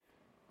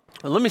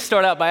Well, let me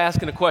start out by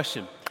asking a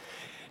question.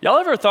 Y'all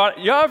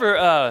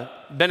ever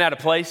been at a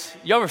place?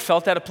 You ever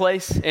felt at a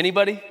place?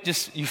 Anybody?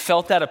 Just you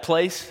felt at a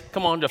place?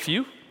 Come on, a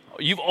few.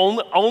 You've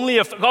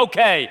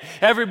okay.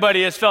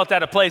 Everybody has felt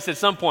at a place at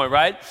some point,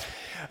 right?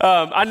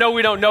 I know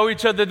we don't know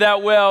each other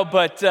that well,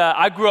 but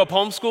I grew up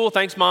homeschooled.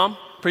 Thanks, Mom.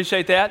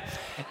 Appreciate that.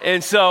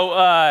 And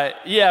so,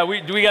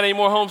 do we got any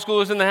more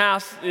homeschoolers in the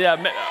house?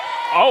 Yeah.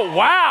 Oh,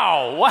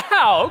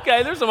 wow.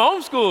 Okay, there's some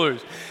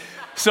homeschoolers.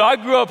 So I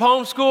grew up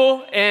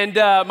homeschool, and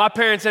my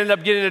parents ended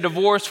up getting a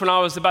divorce when I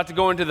was about to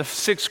go into the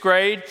 6th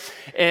grade.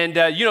 And,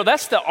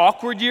 that's the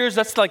awkward years.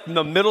 That's like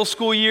the middle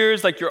school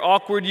years, like your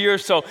awkward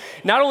years. So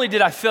not only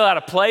did I feel out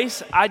of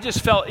place, I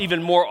just felt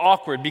even more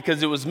awkward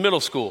because it was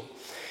middle school.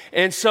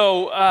 And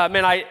so,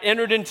 I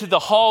entered into the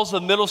halls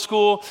of middle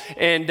school,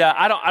 and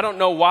I don't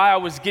know why I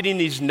was getting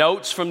these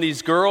notes from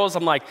these girls.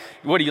 I'm like,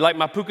 what do you like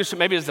my puka shell?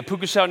 Maybe it's the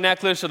puka shell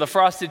necklace or the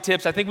frosted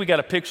tips. I think we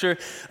got a picture.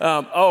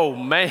 Oh,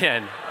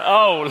 man.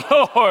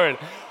 Oh, Lord.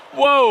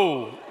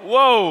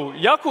 Whoa.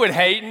 Y'all quit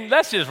hating.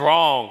 That's just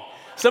wrong.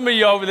 Some of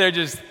you over there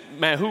just,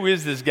 man, who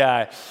is this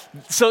guy?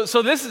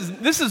 So this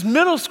is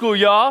middle school,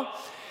 y'all.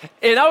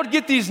 And I would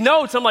get these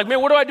notes. I'm like, man,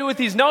 what do I do with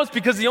these notes?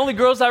 Because the only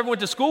girls I ever went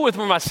to school with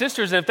were my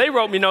sisters. And if they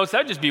wrote me notes,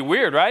 that'd just be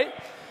weird, right?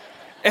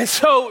 And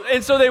so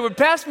they would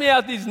pass me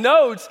out these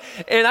notes,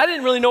 and I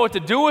didn't really know what to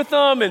do with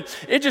them. And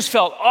it just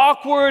felt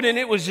awkward, and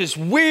it was just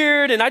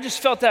weird. And I just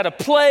felt out of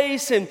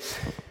place. And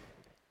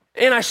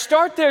I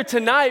start there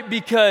tonight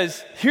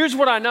because here's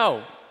what I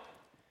know.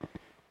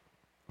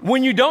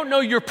 When you don't know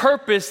your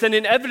purpose, then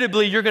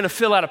inevitably you're going to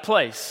feel out of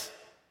place.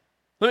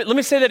 Let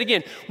me say that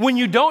again. When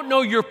you don't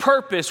know your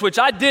purpose, which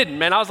I didn't,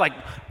 man, I was like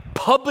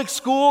public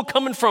school,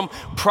 coming from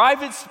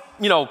private,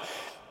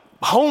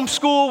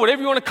 homeschool,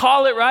 whatever you want to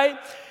call it, right?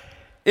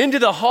 Into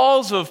the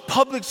halls of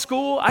public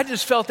school, I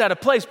just felt out of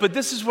place. But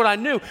this is what I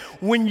knew.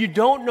 When you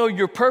don't know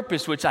your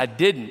purpose, which I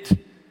didn't,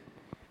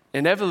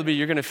 inevitably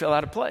you're going to feel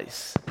out of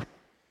place.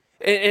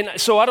 And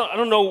so I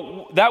don't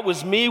know, that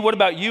was me. What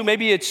about you?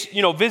 Maybe it's,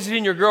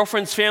 visiting your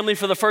girlfriend's family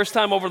for the first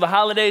time over the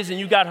holidays and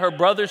you got her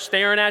brother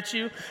staring at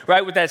you,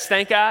 right, with that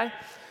stank eye.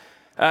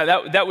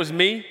 That was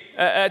me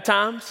at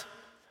times.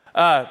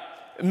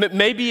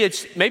 Maybe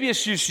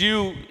it's just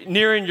you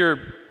nearing your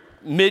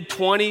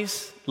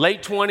mid-20s,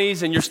 late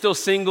 20s, and you're still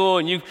single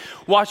and you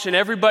watching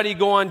everybody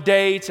go on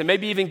dates and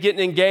maybe even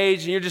getting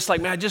engaged and you're just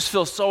like, man, I just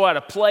feel so out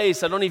of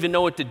place. I don't even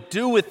know what to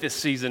do with this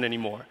season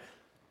anymore.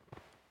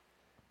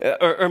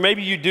 Or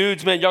maybe you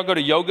dudes, man, y'all go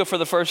to yoga for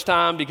the first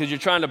time because you're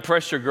trying to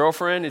impress your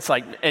girlfriend. It's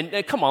like, and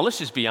come on, let's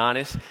just be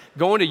honest.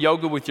 Going to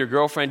yoga with your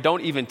girlfriend,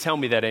 don't even tell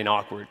me that ain't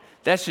awkward.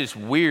 That's just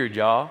weird,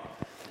 y'all.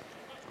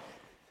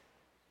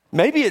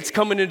 Maybe it's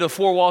coming into the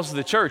 4 walls of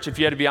the church, if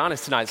you had to be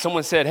honest tonight.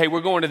 Someone said, hey,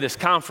 we're going to this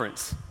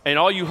conference. And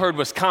all you heard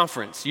was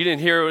conference. You didn't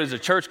hear it was a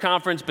church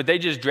conference, but they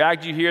just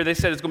dragged you here. They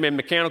said it's going to be a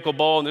mechanical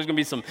ball, and there's going to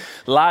be some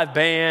live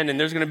band, and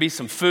there's going to be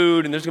some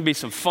food, and there's going to be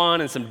some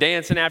fun and some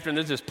dancing after, and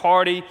there's this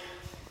party.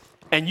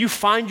 And you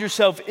find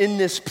yourself in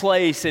this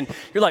place and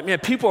you're like, man,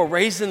 people are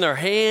raising their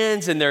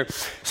hands and they're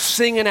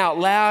singing out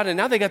loud and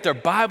now they got their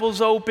Bibles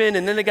open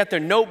and then they got their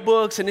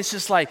notebooks and it's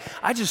just like,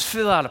 I just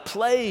feel out of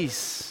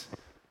place.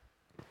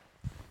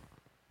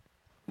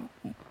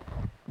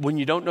 When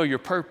you don't know your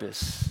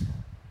purpose,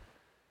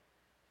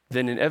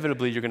 then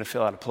inevitably you're going to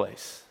feel out of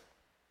place.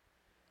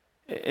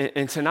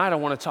 And tonight I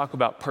want to talk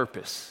about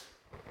purpose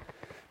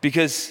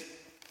because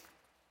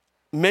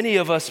many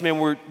of us, man,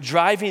 we're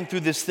driving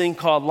through this thing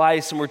called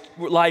life and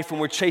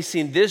we're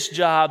chasing this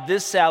job,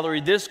 this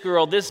salary, this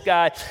girl, this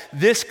guy,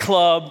 this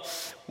club,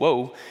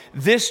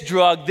 this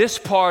drug, this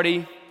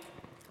party.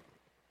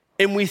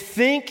 And we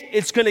think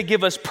it's going to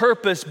give us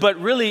purpose, but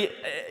really,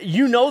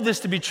 you know this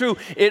to be true.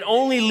 It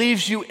only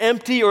leaves you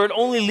empty or it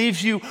only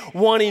leaves you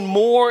wanting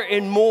more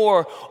and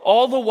more,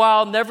 all the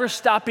while never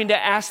stopping to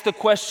ask the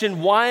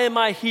question, why am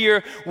I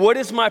here? What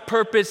is my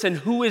purpose? And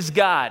who is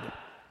God?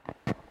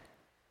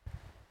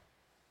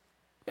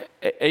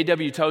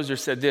 A.W. Tozer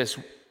said this,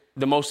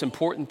 the most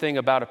important thing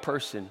about a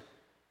person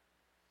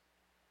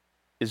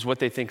is what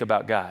they think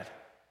about God.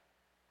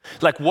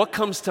 Like what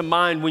comes to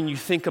mind when you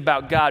think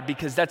about God,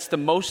 because that's the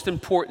most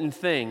important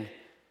thing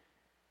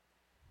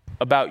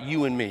about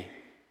you and me.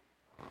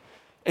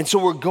 And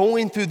so we're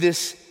going through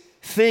this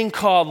thing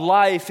called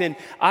life, and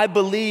I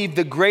believe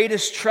the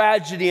greatest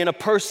tragedy in a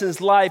person's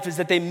life is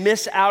that they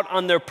miss out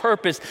on their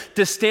purpose,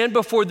 to stand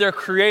before their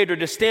Creator,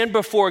 to stand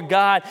before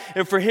God,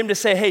 and for Him to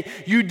say, hey,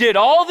 you did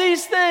all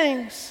these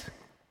things,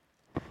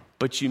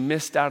 but you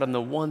missed out on the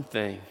one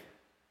thing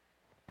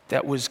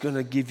that was going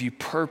to give you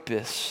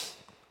purpose,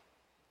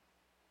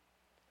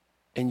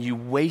 and you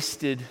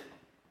wasted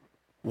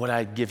what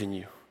I'd given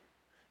you.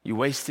 You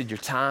wasted your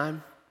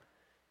time,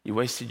 you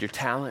wasted your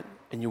talent,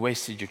 and you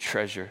wasted your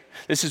treasure.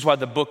 This is why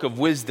the book of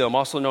wisdom,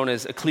 also known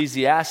as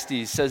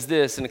Ecclesiastes, says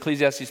this. In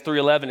Ecclesiastes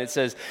 3:11, it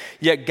says,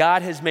 yet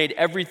God has made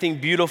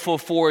everything beautiful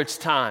for its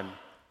time.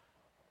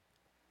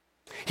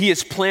 He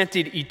has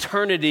planted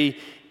eternity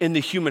in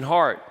the human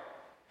heart.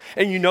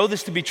 And you know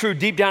this to be true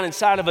deep down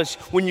inside of us.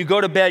 When you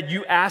go to bed,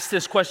 you ask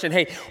this question,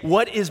 hey,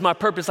 what is my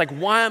purpose? Like,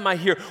 why am I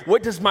here?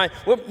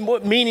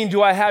 What meaning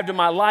do I have to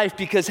my life?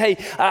 Because, hey,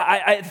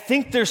 I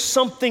think there's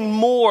something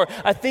more.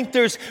 I think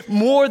there's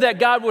more that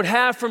God would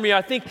have for me.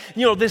 I think,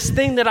 this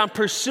thing that I'm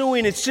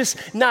pursuing, it's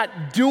just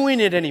not doing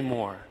it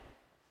anymore.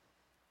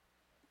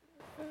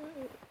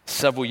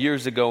 Several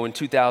years ago in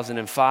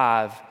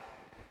 2005,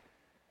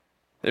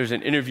 there's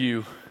an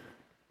interview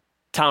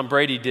Tom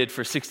Brady did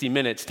for 60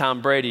 Minutes.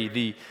 Tom Brady,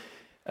 the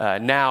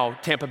now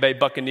Tampa Bay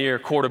Buccaneer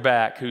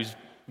quarterback who's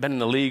been in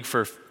the league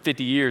for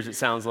 50 years, it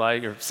sounds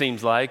like, or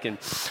seems like. And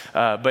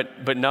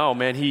but no,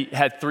 man, he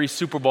had 3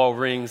 Super Bowl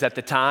rings at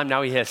the time.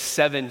 Now he has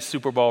 7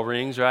 Super Bowl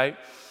rings, right?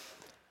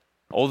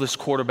 Oldest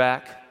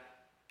quarterback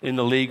in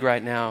the league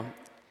right now.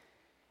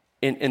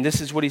 And this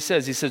is what he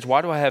says. He says,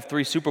 why do I have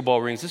 3 Super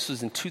Bowl rings? This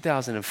was in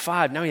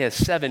 2005. Now he has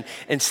 7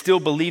 and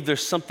still believe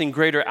there's something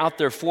greater out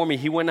there for me.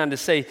 He went on to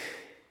say,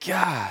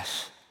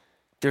 gosh,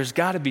 there's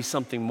got to be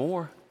something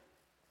more.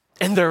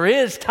 And there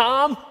is,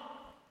 Tom.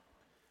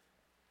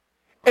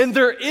 And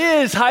there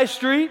is, High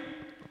Street.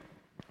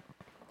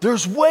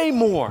 There's way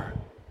more.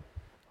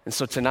 And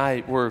so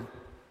tonight we're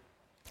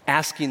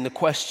asking the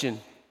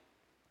question,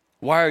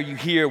 why are you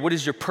here? What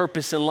is your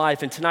purpose in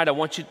life? And tonight I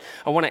want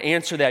to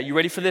answer that. You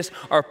ready for this?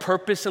 Our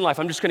purpose in life.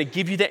 I'm just going to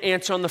give you the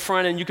answer on the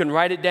front end. You can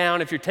write it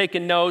down if you're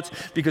taking notes,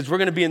 because we're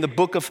going to be in the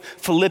book of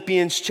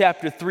Philippians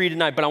chapter 3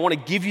 tonight. But I want to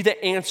give you the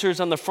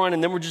answers on the front,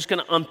 and then we're just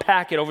going to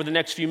unpack it over the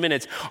next few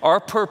minutes. Our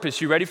purpose,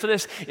 you ready for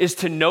this? Is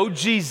to know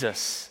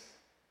Jesus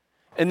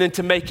and then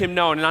to make him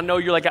known. And I know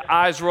you're like,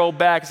 eyes roll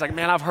back. It's like,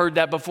 man, I've heard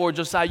that before.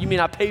 Josiah, you mean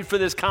I paid for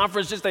this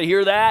conference just to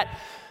hear that?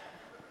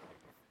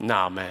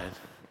 Nah, man.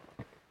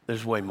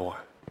 There's way more.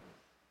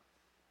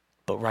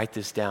 But write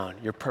this down.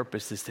 Your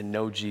purpose is to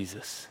know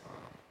Jesus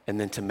and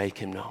then to make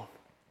him known.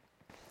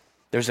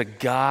 There's a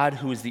God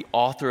who is the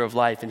author of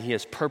life, and he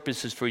has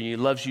purposes for you. He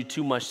loves you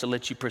too much to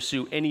let you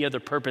pursue any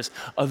other purpose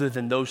other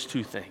than those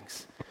 2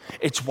 things.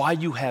 It's why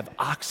you have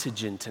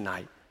oxygen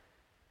tonight.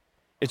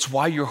 It's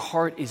why your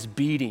heart is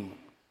beating.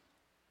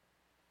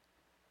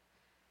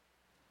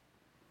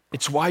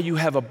 It's why you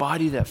have a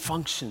body that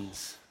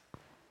functions.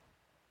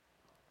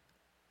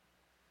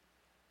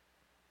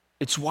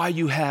 It's why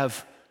you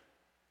have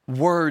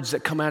words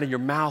that come out of your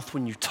mouth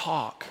when you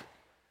talk.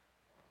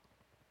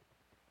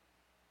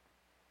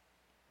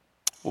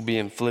 We'll be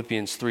in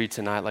Philippians 3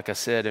 tonight, like I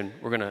said, and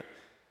we're going to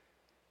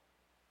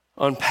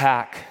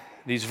unpack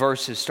these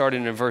verses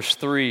starting in verse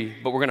 3,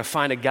 but we're going to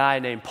find a guy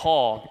named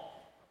Paul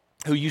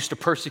who used to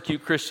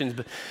persecute Christians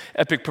with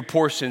epic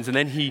proportions, and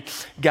then he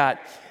got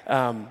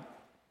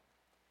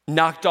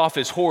knocked off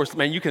his horse.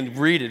 Man, you can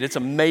read it. It's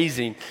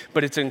amazing.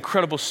 But it's an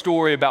incredible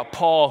story about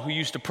Paul, who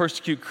used to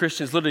persecute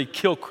Christians, literally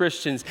kill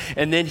Christians,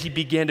 and then he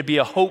began to be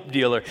a hope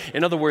dealer.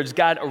 In other words,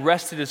 God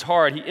arrested his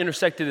heart. He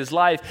intersected his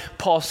life.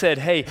 Paul said,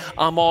 hey,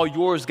 I'm all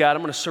yours, God.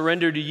 I'm going to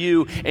surrender to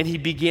you. And he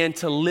began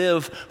to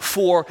live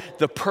for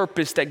the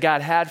purpose that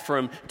God had for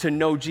him, to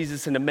know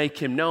Jesus and to make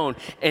him known.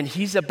 And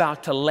he's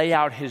about to lay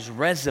out his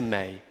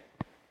resume.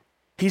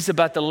 He's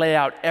about to lay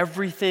out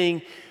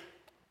everything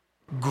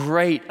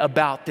great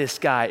about this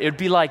guy. It'd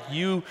be like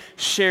you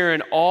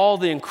sharing all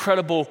the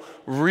incredible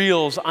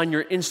reels on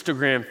your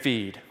Instagram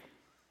feed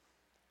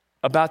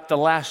about the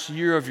last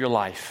year of your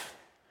life,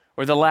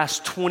 or the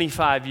last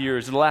 25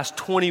 years, or the last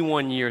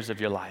 21 years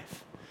of your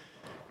life.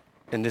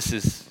 And this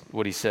is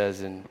what he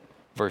says in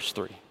verse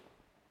 3.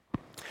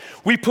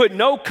 We put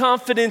no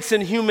confidence in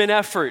human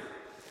effort,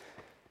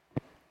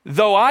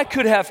 though I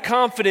could have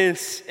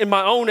confidence in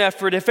my own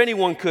effort if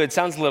anyone could.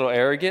 Sounds a little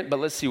arrogant, but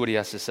let's see what he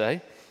has to say.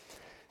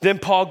 Then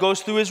Paul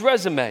goes through his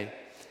resume.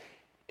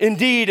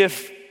 Indeed,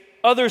 if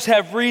others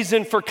have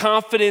reason for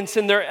confidence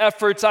in their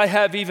efforts, I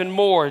have even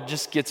more. It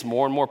just gets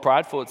more and more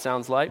prideful, it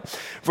sounds like.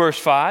 Verse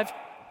 5,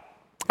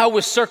 I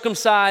was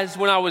circumcised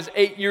when I was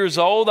 8 years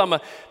old. I'm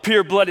a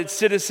pure-blooded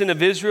citizen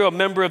of Israel, a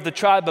member of the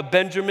tribe of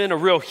Benjamin, a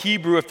real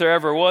Hebrew if there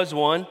ever was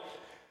one.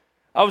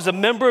 I was a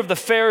member of the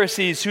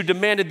Pharisees who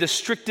demanded the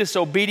strictest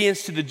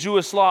obedience to the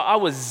Jewish law. I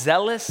was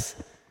zealous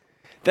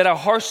that I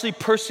harshly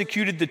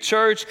persecuted the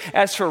church.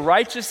 As for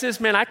righteousness,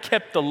 man, I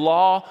kept the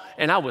law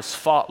and I was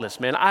faultless,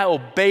 man. I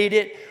obeyed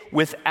it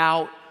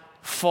without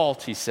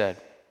fault, he said.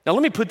 Now,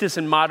 let me put this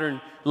in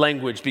modern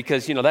language,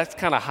 because, that's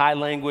kind of high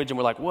language and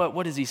we're like,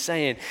 what is he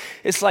saying?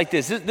 It's like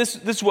this. This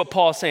is what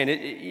Paul's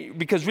saying,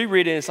 because we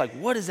read it and it's like,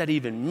 what does that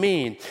even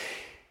mean?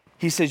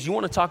 He says, you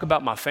want to talk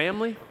about my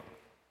family?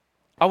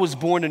 I was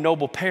born to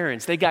noble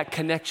parents. They got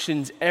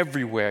connections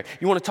everywhere.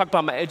 You want to talk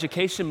about my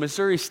education,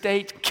 Missouri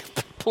State?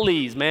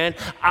 Please, man.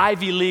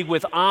 Ivy League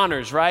with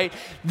honors, right?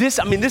 This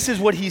is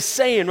what he's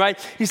saying, right?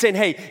 He's saying,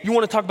 hey, you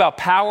want to talk about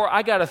power?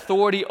 I got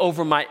authority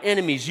over my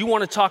enemies. You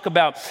want to talk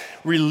about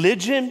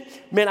religion?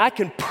 Man, I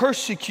can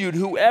persecute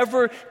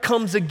whoever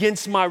comes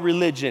against my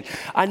religion.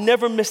 I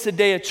never missed a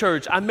day of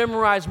church. I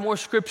memorized more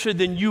scripture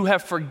than you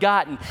have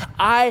forgotten.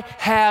 I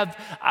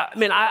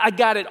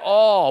got it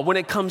all when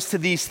it comes to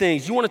these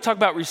things. You want to talk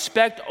about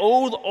respect?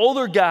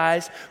 Older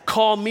guys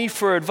call me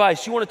for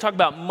advice. You want to talk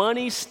about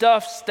money,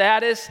 stuff,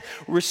 status,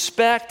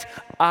 respect,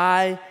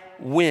 I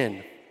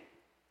win.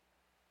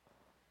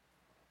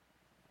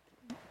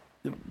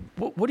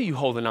 What are you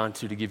holding on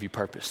to give you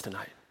purpose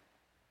tonight?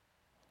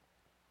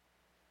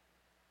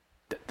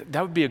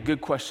 That would be a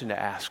good question to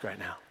ask right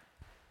now.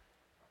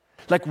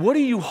 Like, what are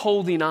you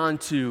holding on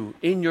to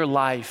in your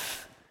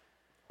life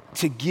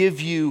to give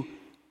you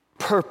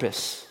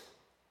purpose?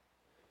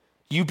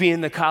 You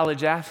being the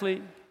college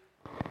athlete,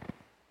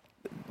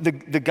 the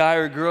guy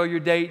or girl you're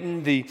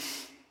dating, the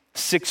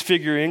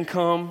six-figure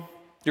income,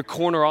 your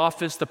corner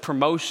office, the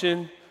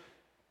promotion,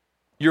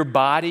 your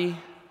body,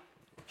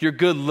 your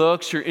good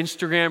looks, your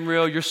Instagram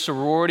reel, your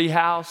sorority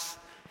house,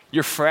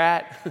 your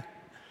frat,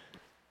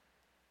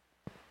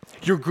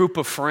 your group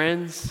of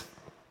friends.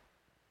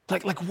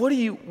 Like what are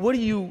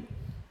you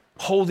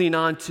holding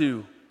on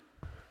to?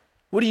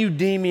 What are you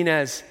deeming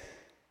as,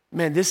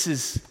 man, this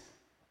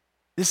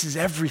is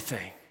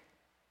everything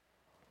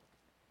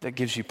that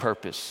gives you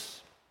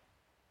purpose?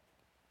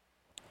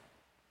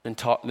 And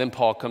then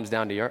Paul comes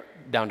down to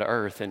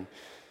earth and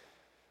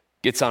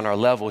gets on our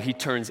level. He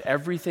turns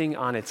everything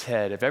on its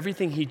head. Of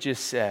everything he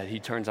just said, he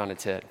turns on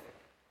its head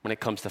when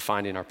it comes to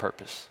finding our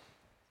purpose.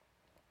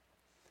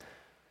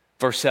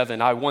 Verse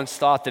 7, I once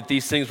thought that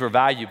these things were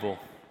valuable.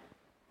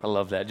 I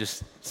love that.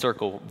 Just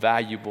circle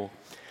valuable.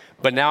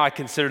 But now I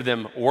consider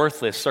them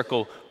worthless.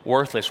 Circle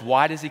worthless.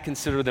 Why does he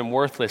consider them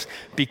worthless?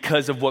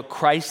 Because of what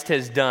Christ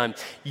has done.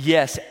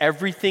 Yes,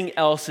 everything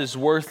else is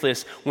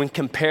worthless when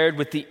compared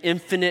with the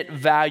infinite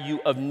value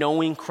of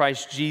knowing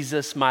Christ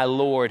Jesus, my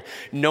Lord.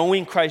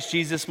 Knowing Christ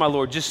Jesus, my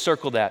Lord. Just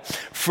circle that.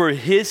 For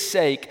his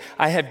sake,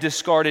 I have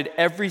discarded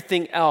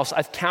everything else.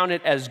 I've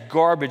counted as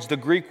garbage. The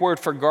Greek word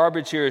for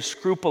garbage here is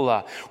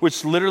scrupula,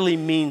 which literally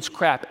means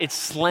crap. It's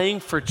slang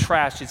for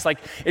trash.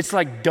 It's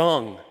like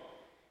dung.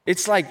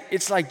 It's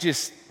like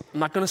just, I'm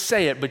not going to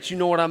say it, but you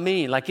know what I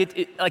mean. Like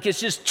it's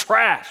just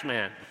trash,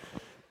 man.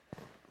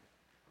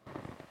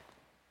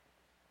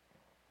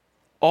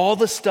 All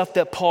the stuff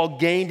that Paul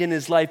gained in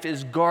his life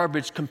is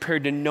garbage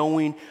compared to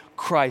knowing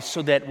Christ.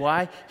 So that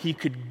why? He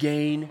could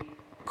gain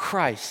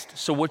Christ.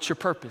 So what's your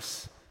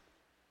purpose?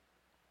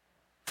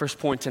 First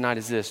point tonight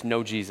is this: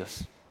 know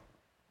Jesus.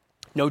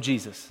 Know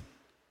Jesus.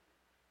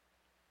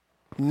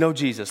 Know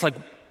Jesus. Like,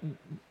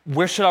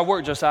 where should I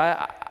work,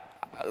 Josiah?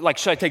 Like,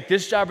 should I take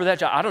this job or that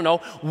job? I don't know.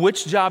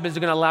 Which job is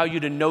going to allow you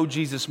to know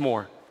Jesus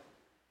more?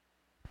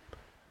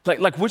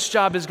 Like which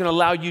job is going to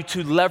allow you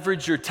to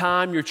leverage your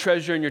time, your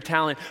treasure, and your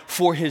talent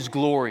for his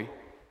glory?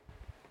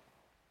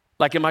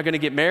 Like, am I going to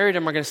get married or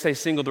am I going to stay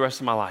single the rest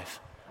of my life?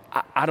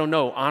 I don't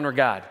know. Honor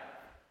God.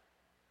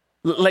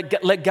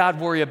 Let God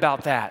worry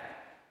about that.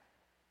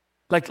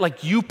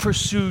 Like you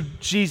pursue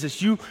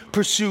Jesus, you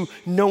pursue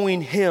knowing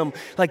him.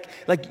 Like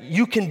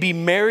you can be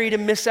married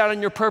and miss out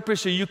on your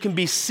purpose, or you can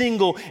be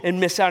single and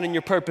miss out on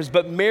your purpose.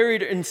 But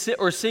married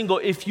or single,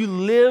 if you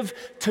live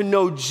to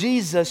know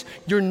Jesus,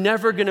 you're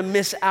never gonna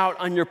miss out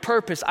on your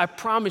purpose. I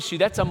promise you,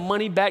 that's a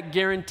money-back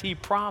guarantee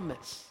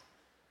promise.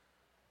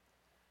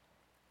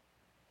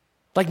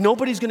 Like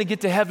nobody's gonna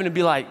get to heaven and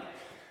be like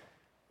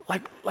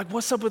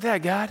what's up with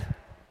that, God?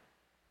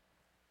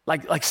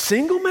 Like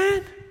single,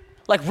 man?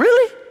 Like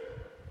really?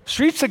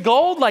 Streets of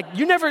gold? Like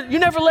you never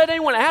let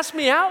anyone ask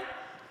me out?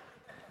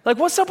 Like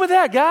what's up with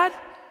that, God?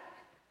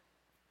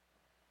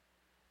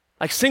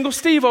 Like single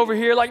Steve over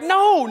here, like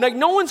no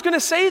one's gonna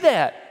say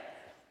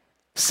that.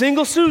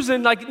 Single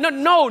Susan, like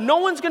no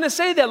one's gonna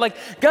say that. Like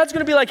God's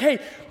gonna be like, hey,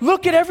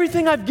 look at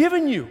everything I've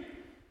given you.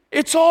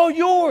 It's all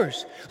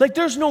yours. Like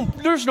there's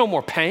no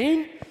more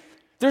pain.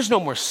 There's no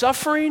more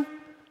suffering.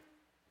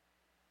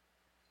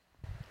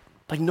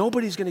 Like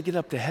nobody's gonna get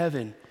up to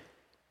heaven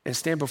and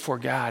stand before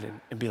God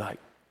and be like,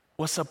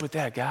 what's up with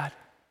that, God?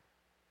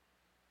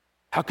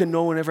 How come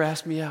no one ever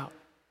asked me out?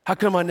 How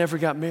come I never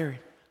got married?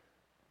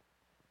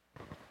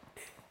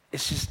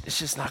 It's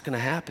just not going to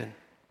happen.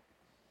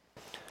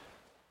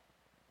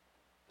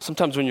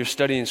 Sometimes when you're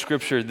studying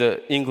scripture,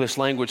 the English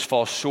language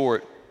falls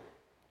short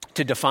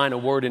to define a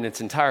word in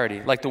its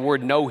entirety. Like the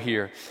word know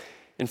here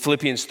in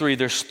Philippians 3,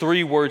 there's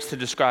 3 words to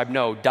describe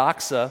know.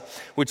 Doxa,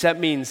 which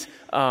that means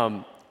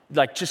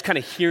like just kind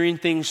of hearing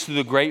things through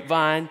the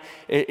grapevine.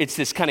 It's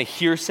this kind of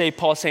hearsay.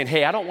 Paul saying,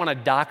 hey, I don't want to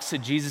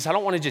doxa Jesus. I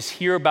don't want to just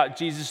hear about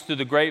Jesus through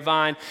the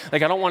grapevine.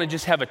 Like I don't want to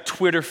just have a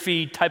Twitter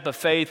feed type of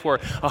faith where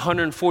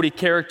 140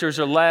 characters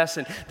or less,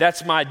 and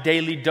that's my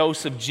daily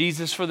dose of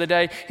Jesus for the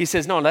day. He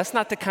says, no, that's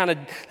not the kind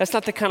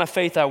of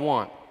faith I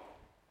want.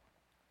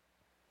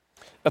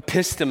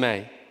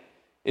 Episteme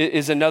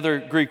is another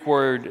Greek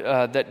word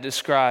that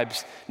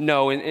describes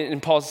know.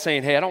 And Paul's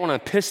saying, hey, I don't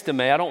want to episteme.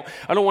 I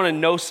don't want to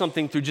know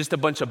something through just a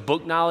bunch of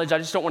book knowledge. I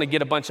just don't want to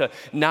get a bunch of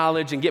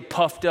knowledge and get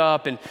puffed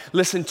up and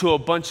listen to a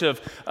bunch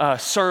of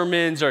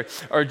sermons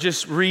or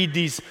just read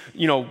these,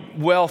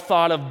 well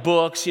thought of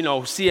books,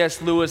 C.S.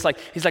 Lewis. Like,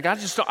 he's like, I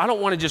don't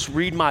want to just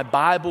read my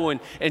Bible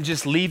and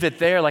just leave it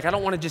there. Like, I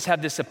don't want to just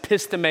have this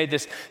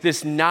episteme,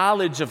 this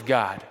knowledge of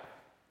God.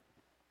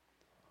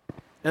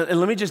 And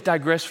let me just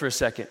digress for a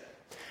second.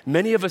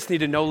 Many of us need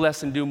to know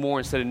less and do more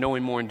instead of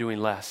knowing more and doing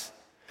less.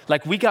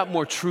 Like we got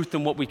more truth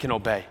than what we can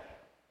obey.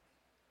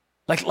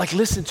 Like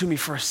listen to me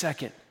for a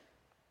second.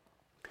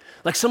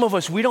 Like some of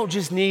us, we don't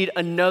just need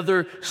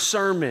another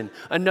sermon,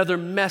 another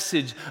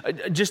message,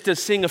 just to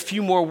sing a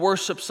few more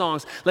worship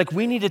songs. Like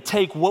we need to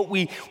take what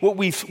we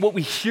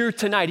hear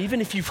tonight,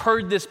 even if you've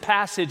heard this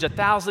passage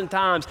 1,000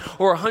 times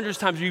or 100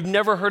 times, or you've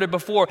never heard it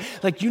before.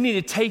 Like you need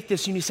to take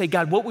this and you need to say,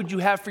 God, what would you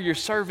have for your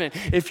servant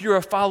if you're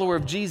a follower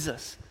of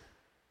Jesus?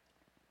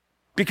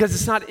 Because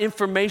it's not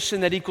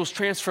information that equals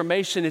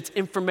transformation, it's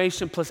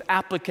information plus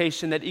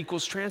application that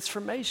equals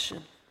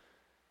transformation.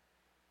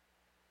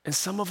 And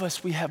some of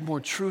us, we have more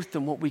truth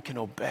than what we can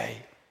obey.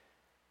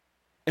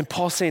 And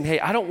Paul's saying, hey,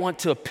 I don't want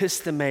to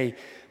episteme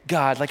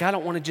God. Like I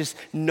don't want to just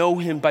know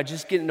him by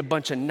just getting a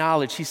bunch of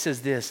knowledge. He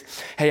says this,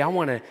 hey, I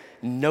want to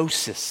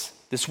gnosis.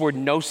 This word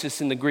gnosis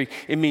in the Greek,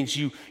 it means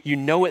you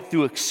know it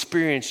through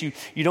experience. You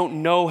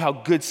don't know how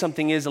good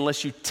something is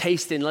unless you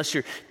taste it, unless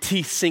your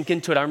teeth sink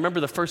into it. I remember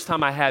the first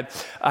time I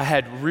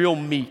had real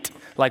meat.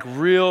 Like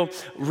real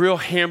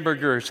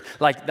hamburgers,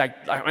 like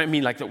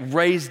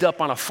raised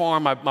up on a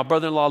farm. My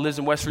brother-in-law lives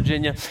in West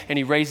Virginia, and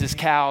he raises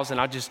cows.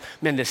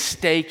 And this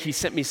steak, he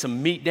sent me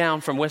some meat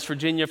down from West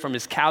Virginia from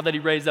his cow that he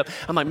raised up.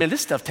 I'm like, man,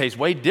 this stuff tastes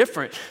way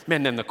different,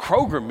 man, than the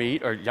Kroger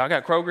meat. Or y'all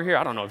got Kroger here?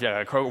 I don't know if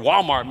y'all got Kroger,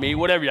 Walmart meat,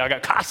 whatever. Y'all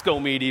got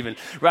Costco meat even,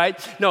 right?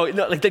 No,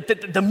 like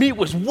the meat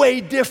was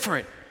way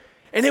different.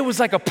 And it was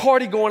like a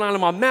party going on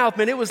in my mouth,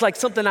 man. It was like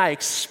something I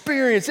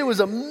experienced. It was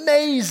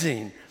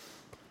amazing.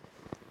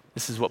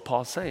 This is what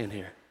Paul's saying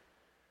here.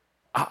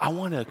 I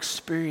want to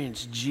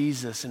experience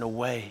Jesus in a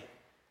way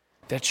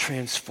that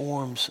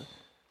transforms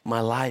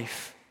my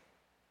life.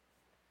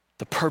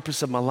 The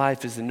purpose of my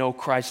life is to know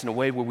Christ in a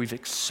way where we've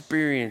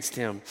experienced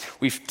him.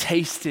 We've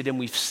tasted and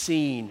we've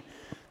seen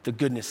the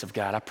goodness of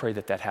God. I pray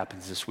that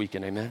happens this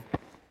weekend, amen?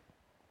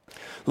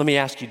 Let me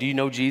ask you, do you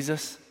know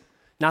Jesus?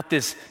 Not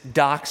this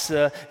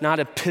doxa, not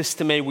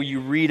episteme where you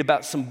read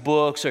about some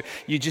books or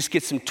you just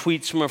get some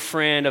tweets from a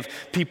friend of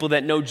people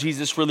that know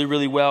Jesus really,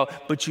 really well,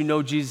 but you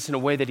know Jesus in a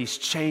way that he's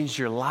changed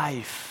your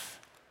life.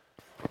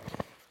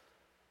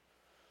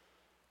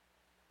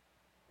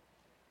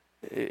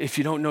 If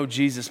you don't know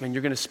Jesus, man,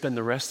 you're going to spend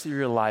the rest of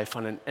your life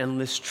on an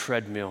endless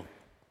treadmill,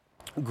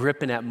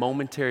 gripping at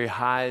momentary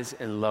highs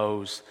and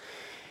lows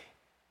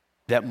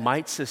that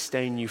might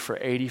sustain you for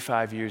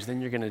 85 years. Then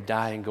you're going to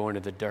die and go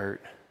into the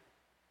dirt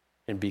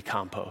and be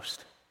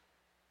compost.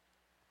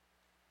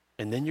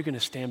 And then you're going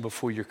to stand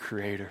before your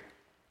Creator.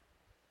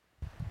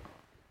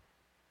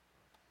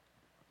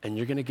 And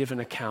you're going to give an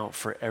account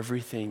for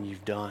everything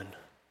you've done,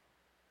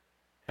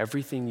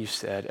 everything you've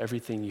said,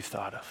 everything you've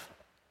thought of.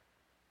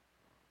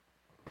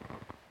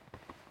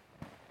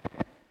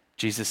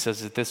 Jesus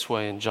says it this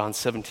way in John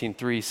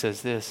 17:3. He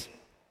says this,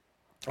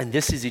 and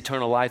this is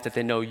eternal life, that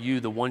they know you,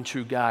 the one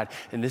true God,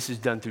 and this is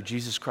done through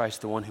Jesus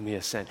Christ, the one whom he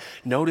has sent.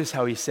 Notice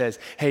how he says,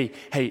 hey,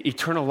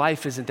 eternal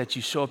life isn't that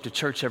you show up to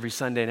church every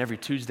Sunday and every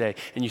Tuesday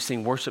and you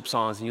sing worship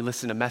songs and you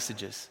listen to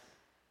messages.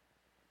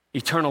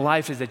 Eternal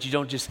life is that you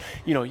don't just,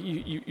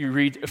 you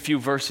read a few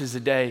verses a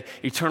day.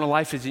 Eternal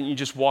life is that you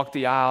just walk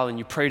the aisle and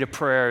you pray to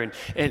prayer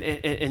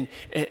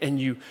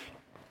and you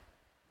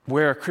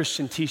wear a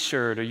Christian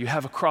t-shirt or you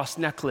have a cross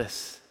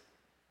necklace.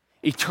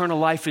 Eternal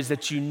life is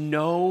that you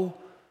know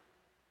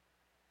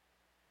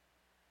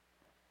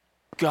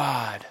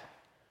God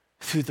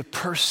through the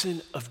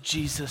person of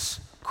Jesus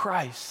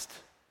Christ.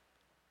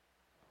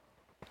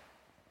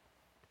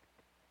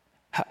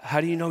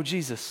 How do you know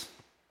Jesus?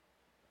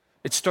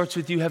 It starts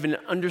with you having an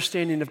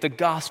understanding of the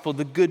gospel,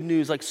 the good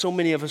news. Like so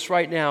many of us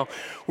right now,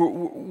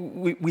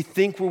 we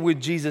think we're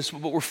with Jesus,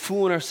 but we're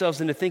fooling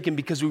ourselves into thinking,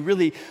 because we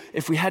really,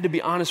 if we had to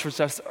be honest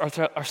with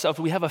ourselves,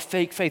 we have a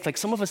fake faith. Like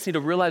some of us need to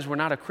realize we're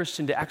not a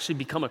Christian to actually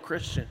become a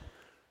Christian.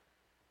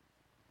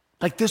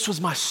 Like this was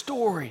my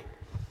story.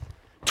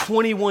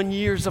 21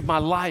 years of my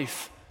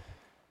life.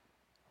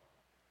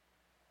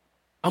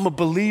 I'm a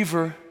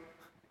believer.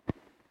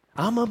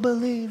 I'm a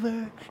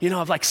believer.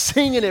 I'm like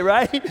singing it,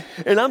 right?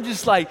 And I'm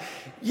just like,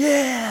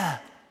 yeah.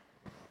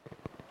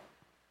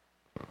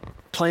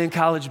 Playing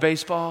college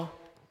baseball.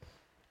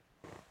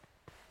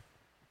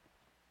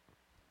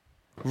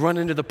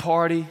 Running to the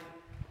party.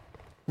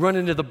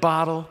 Running to the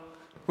bottle.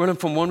 Running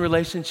from one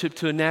relationship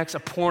to the next. A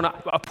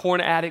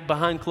porn addict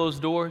behind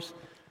closed doors.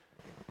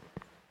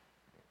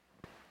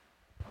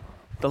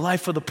 The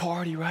life of the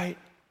party, right?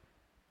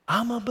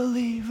 I'm a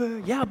believer.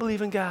 Yeah, I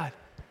believe in God.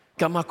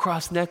 Got my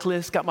cross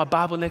necklace, got my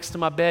Bible next to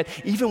my bed,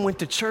 even went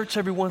to church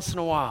every once in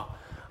a while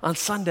on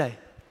Sunday.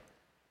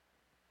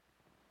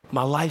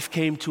 My life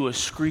came to a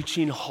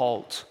screeching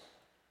halt.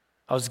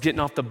 I was getting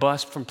off the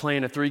bus from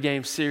playing a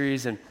 3-game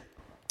series, and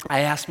I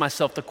asked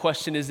myself the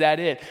question, is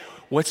that it?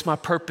 What's my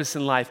purpose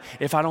in life?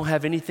 If I don't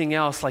have anything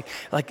else,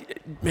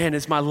 man,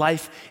 is my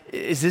life,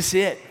 is this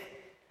it?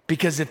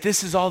 Because if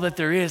this is all that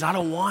there is, I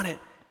don't want it.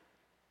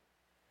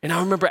 And I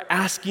remember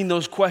asking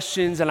those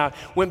questions, and I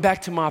went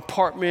back to my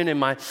apartment, and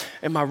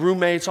my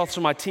roommates,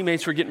 also my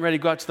teammates, were getting ready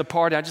to go out to the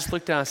party. I just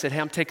looked down and said, hey,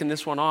 I'm taking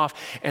this one off.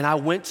 And I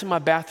went to my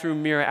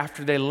bathroom mirror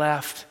after they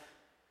left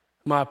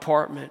my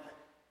apartment,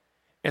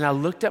 and I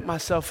looked at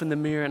myself in the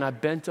mirror, and I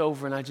bent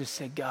over, and I just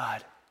said,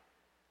 God,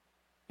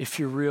 if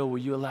you're real, will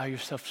you allow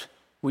yourself,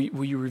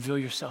 will you reveal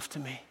yourself to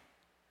me?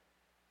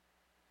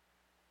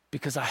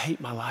 Because I hate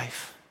my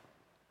life.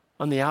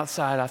 On the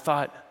outside, I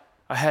thought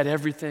I had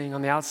everything.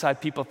 On the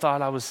outside, people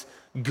thought I was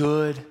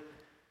good.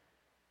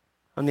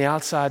 On the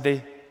outside,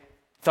 they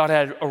thought I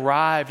had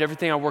arrived.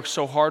 Everything I worked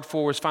so hard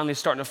for was finally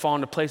starting to fall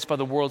into place by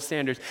the world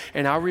standards.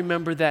 And I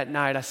remember that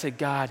night, I said,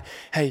 God,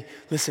 hey,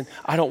 listen,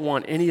 I don't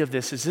want any of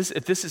this.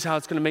 If this is how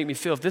it's going to make me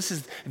feel, if this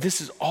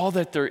is all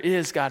that there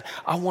is, God,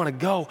 I want to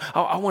go.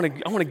 I want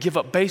to give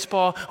up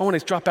baseball. I want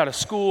to drop out of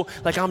school.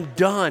 Like, I'm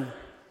done.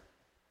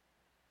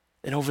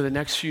 And over the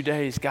next few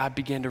days, God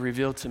began to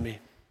reveal to me,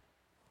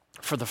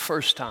 for the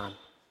first time,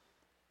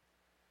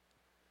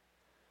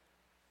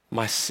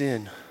 my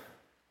sin.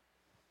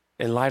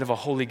 In light of a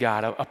holy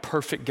God, a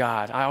perfect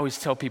God. I always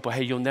tell people,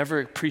 hey, you'll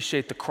never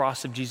appreciate the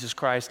cross of Jesus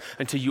Christ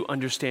until you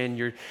understand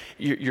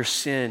your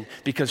sin.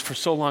 Because for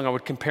so long I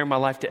would compare my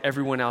life to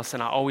everyone else,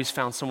 and I always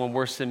found someone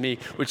worse than me,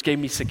 which gave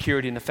me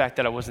security in the fact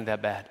that I wasn't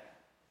that bad.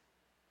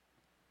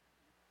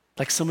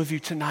 Like some of you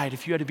tonight,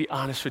 if you had to be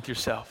honest with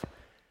yourself,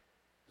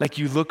 like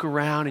you look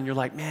around and you're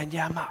like, man,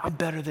 yeah, I'm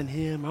better than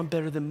him, I'm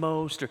better than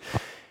most.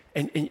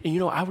 And you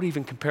know, I would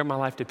even compare my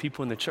life to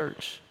people in the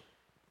church,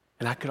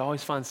 and I could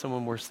always find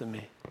someone worse than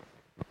me.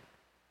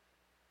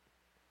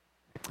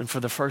 And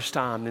for the first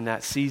time in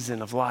that season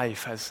of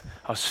life, as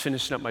I was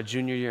finishing up my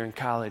junior year in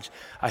college,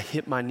 I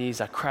hit my knees,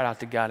 I cried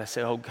out to God, I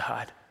said, oh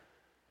God,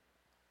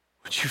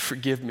 would you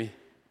forgive me,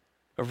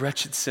 a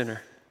wretched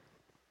sinner?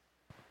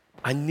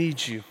 I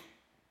need you.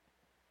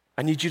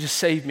 I need you to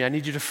save me. I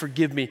need you to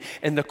forgive me.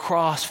 And the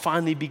cross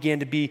finally began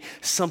to be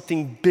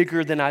something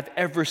bigger than I've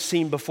ever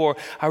seen before.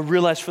 I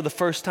realized for the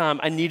first time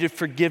I needed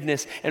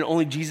forgiveness, and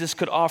only Jesus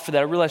could offer that.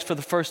 I realized for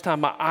the first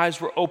time my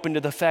eyes were open to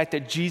the fact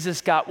that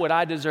Jesus got what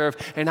I deserve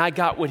and I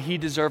got what he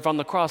deserved on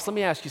the cross. Let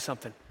me ask you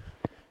something.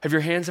 Have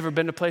your hands ever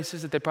been to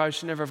places that they probably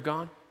should never have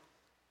gone?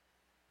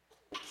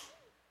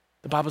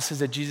 The Bible says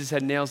that Jesus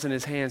had nails in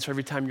his hands for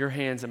every time your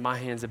hands and my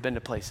hands have been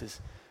to places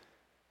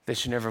they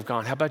should never have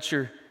gone. How about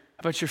your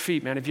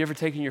feet, man? Have you ever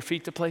taken your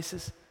feet to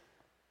places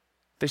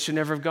they should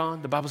never have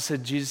gone? The Bible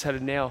said Jesus had a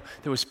nail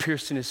that was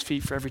pierced in his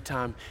feet for every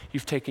time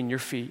you've taken your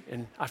feet,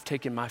 and I've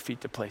taken my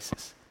feet to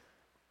places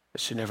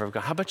that should never have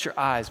gone. How about your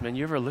eyes, man?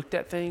 You ever looked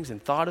at things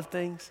and thought of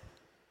things?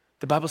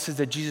 The Bible says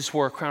that Jesus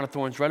wore a crown of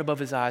thorns right above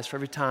his eyes for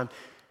every time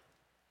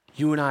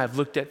you and I have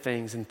looked at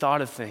things and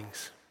thought of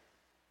things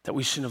that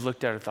we shouldn't have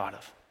looked at or thought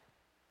of.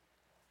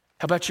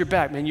 How about your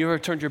back, man? You ever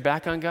turned your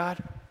back on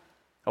God?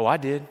 Oh, I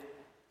did.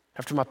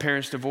 After my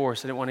parents'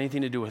 divorce, I didn't want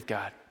anything to do with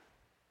God.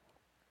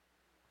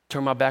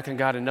 Turned my back on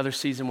God another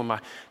season when my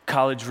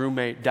college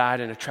roommate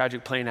died in a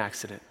tragic plane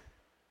accident.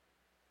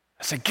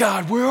 I said,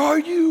 God, where are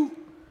you?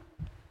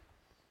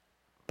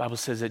 The Bible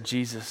says that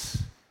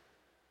Jesus,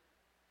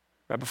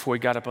 right before he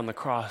got up on the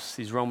cross,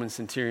 these Roman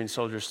centurion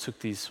soldiers took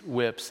these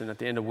whips, and at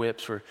the end of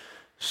whips were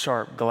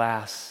sharp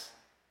glass,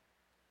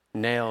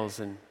 nails,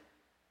 and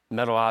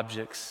metal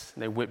objects,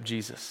 and they whipped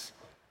Jesus.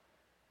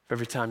 For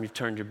every time you've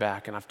turned your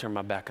back, and I've turned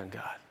my back on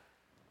God.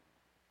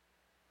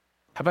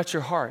 How about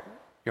your heart?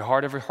 Your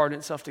heart ever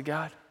hardened itself to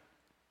God?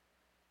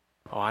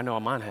 Oh, I know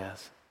mine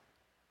has.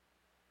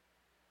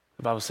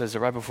 The Bible says that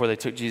right before they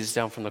took Jesus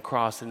down from the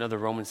cross, another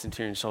Roman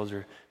centurion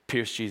soldier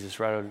pierced Jesus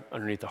right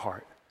underneath the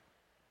heart.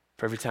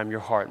 For every time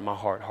your heart and my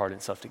heart hardened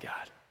itself to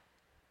God.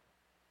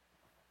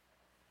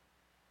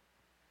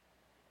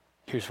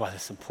 Here's why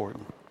this is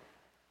important.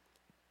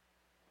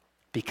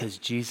 Because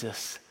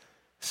Jesus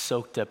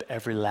soaked up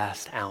every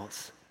last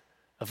ounce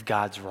of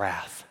God's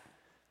wrath,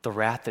 the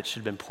wrath that should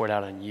have been poured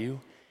out on you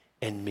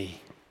and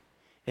me.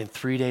 And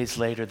 3 days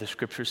later, the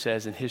scripture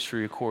says, and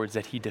history records,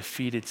 that he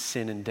defeated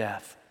sin and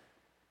death,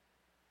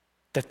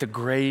 that the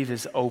grave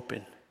is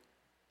open,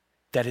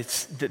 that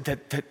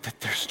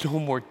there's no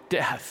more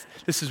death.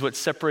 This is what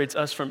separates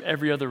us from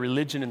every other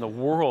religion in the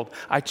world.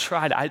 I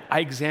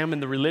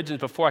examined the religions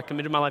before I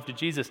committed my life to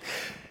Jesus.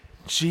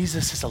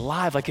 Jesus is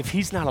alive. Like, if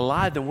he's not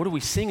alive, then what are we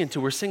singing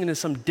to? We're singing to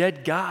some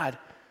dead God.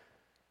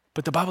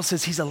 But the Bible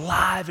says he's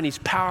alive and he's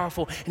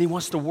powerful and he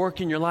wants to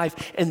work in your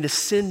life. And the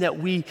sin that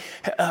we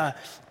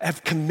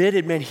have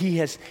committed, man,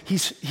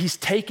 he's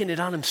taken it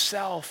on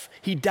himself.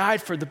 He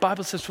died for it. The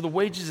Bible says for the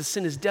wages of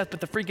sin is death, but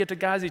the free gift of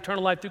God is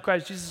eternal life through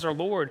Christ Jesus our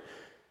Lord.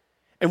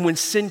 And when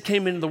sin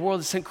came into the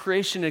world, it sent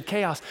creation into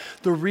chaos.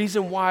 The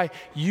reason why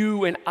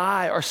you and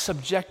I are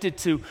subjected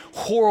to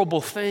horrible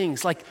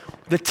things, like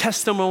the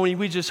testimony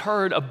we just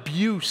heard,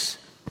 abuse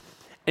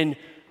and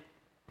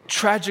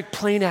tragic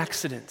plane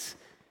accidents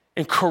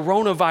and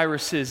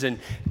coronaviruses and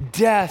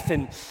death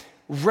and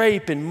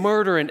rape and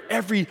murder and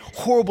every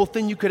horrible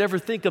thing you could ever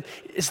think of,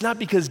 it's not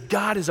because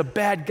God is a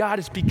bad God,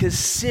 it's because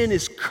sin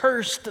is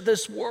cursed to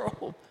this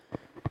world.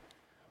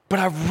 But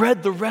I've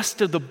read the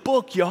rest of the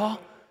book, y'all.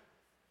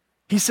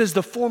 He says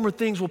the former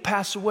things will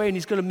pass away and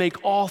he's going to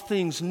make all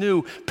things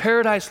new.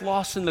 Paradise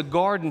lost in the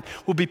garden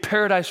will be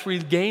paradise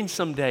regained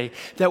someday,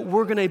 that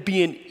we're going to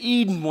be in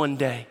Eden one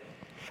day.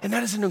 And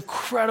that is an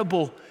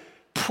incredible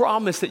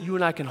promise that you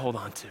and I can hold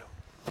on to.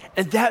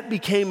 And that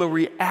became a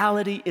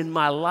reality in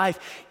my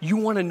life. You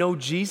want to know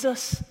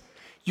Jesus?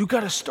 You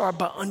got to start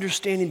by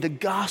understanding the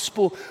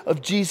gospel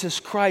of Jesus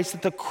Christ,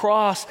 that the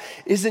cross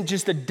isn't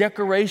just a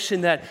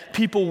decoration that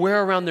people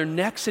wear around their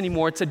necks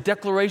anymore. It's a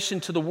declaration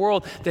to the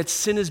world that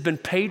sin has been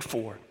paid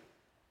for.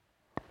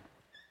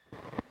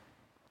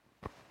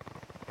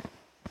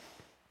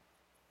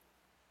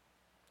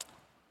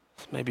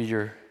 Maybe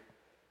you're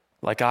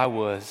like I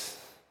was,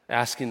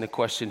 asking the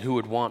question, who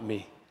would want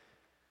me?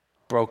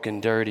 Broken,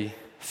 dirty,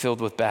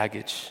 filled with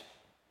baggage.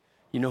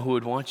 You know who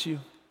would want you?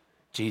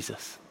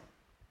 Jesus.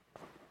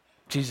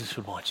 Jesus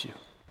would want you.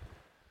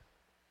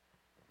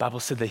 The Bible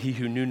said that he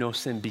who knew no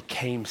sin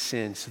became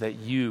sin so that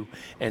you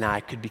and I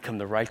could become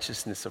the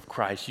righteousness of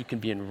Christ. You can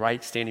be in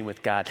right standing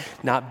with God,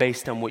 not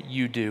based on what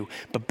you do,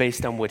 but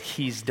based on what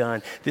he's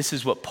done. This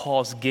is what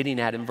Paul's getting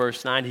at in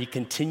verse 9. He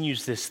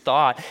continues this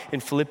thought in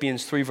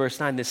Philippians 3,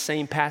 verse 9, this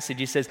same passage.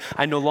 He says,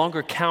 I no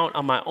longer count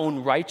on my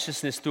own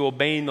righteousness through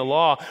obeying the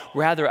law.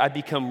 Rather, I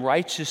become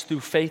righteous through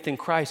faith in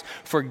Christ.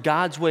 For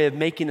God's way of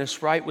making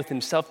us right with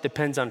himself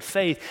depends on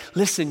faith.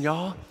 Listen,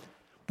 y'all.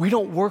 We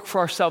don't work for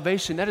our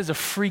salvation. That is a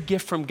free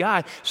gift from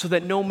God so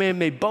that no man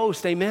may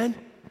boast. Amen?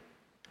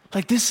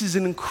 Like this is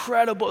an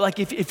incredible, like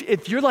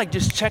if you're like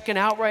just checking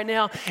out right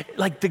now,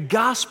 like the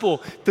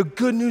gospel, the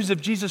good news of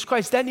Jesus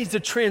Christ, that needs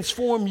to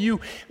transform you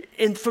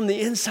from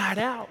the inside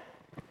out.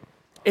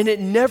 And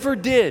it never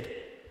did.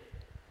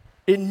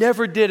 It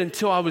never did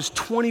until I was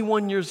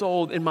 21 years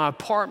old in my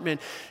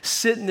apartment,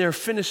 sitting there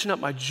finishing up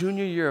my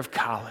junior year of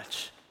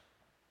college.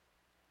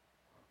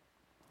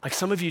 Like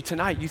some of you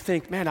tonight, you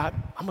think, man,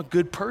 I'm a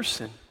good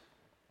person.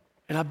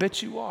 And I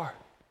bet you are.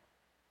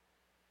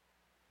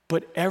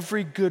 But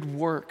every good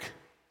work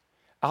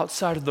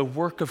outside of the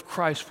work of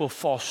Christ will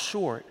fall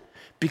short.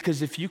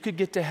 Because if you could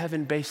get to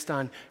heaven based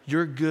on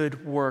your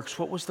good works,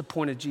 what was the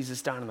point of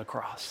Jesus dying on the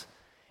cross?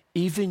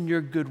 Even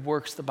your good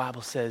works, the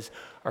Bible says,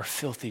 are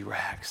filthy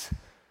rags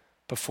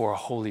before a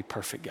holy,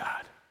 perfect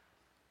God.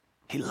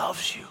 He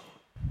loves you.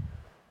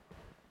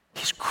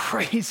 He's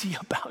crazy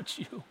about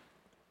you.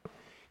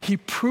 He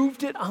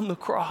proved it on the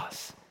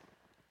cross.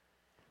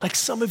 Like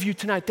some of you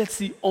tonight, that's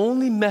the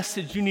only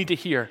message you need to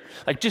hear.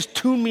 Like just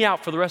tune me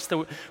out for the rest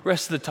of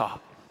the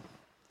talk.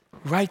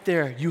 Right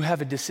there, you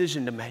have a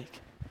decision to make.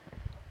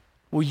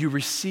 Will you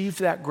receive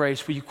that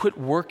grace? Will you quit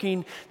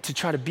working to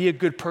try to be a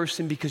good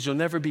person because you'll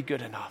never be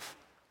good enough?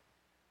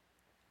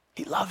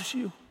 He loves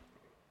you.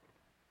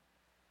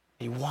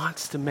 He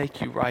wants to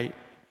make you right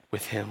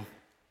with him.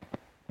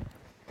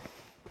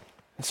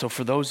 And so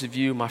for those of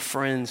you, my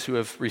friends, who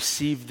have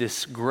received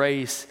this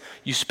grace,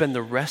 you spend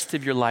the rest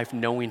of your life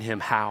knowing him.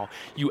 How?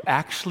 You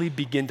actually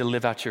begin to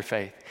live out your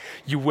faith.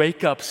 You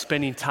wake up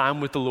spending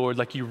time with the Lord,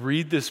 like you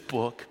read this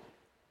book.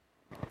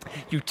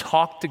 You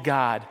talk to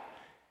God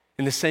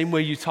in the same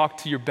way you talk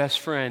to your best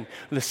friend,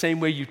 in the same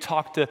way you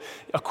talk to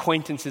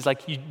acquaintances.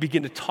 Like you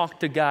begin to talk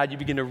to God, you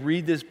begin to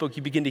read this book,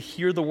 you begin to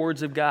hear the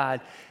words of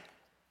God.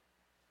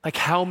 Like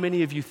how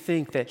many of you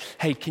think that,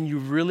 hey, can you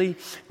really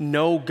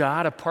know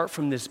God apart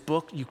from this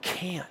book? You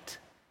can't.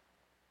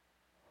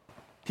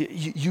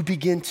 You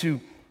begin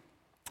to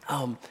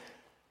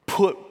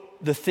put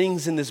the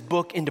things in this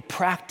book into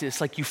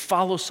practice. Like you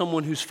follow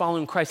someone who's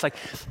following Christ. Like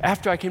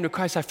after I came to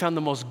Christ, I found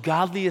the most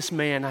godliest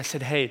man. I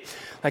said, hey,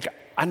 like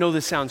I know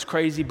this sounds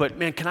crazy, but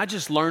man, can I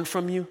just learn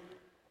from you?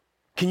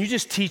 Can you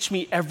just teach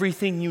me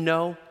everything you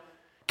know?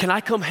 Can I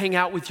come hang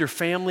out with your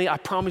family? I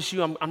promise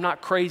you, I'm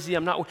not crazy.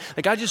 I'm not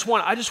like I just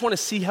want to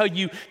see how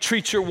you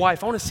treat your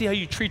wife. I want to see how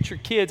you treat your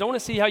kids. I want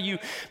to see how you,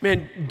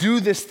 man, do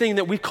this thing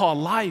that we call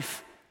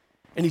life.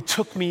 And he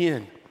took me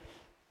in.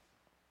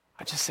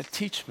 I just said,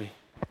 teach me.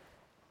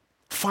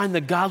 Find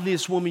the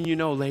godliest woman you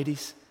know,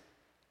 ladies,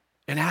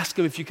 and ask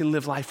them if you can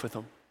live life with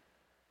them.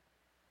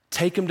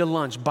 Take them to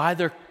lunch, buy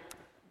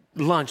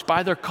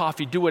their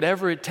coffee, do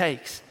whatever it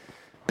takes.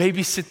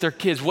 Babysit their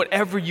kids,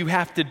 whatever you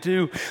have to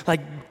do.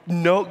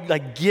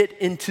 Get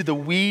into the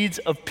weeds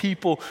of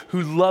people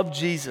who love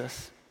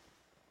Jesus.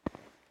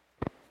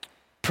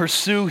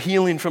 Pursue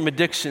healing from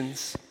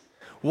addictions.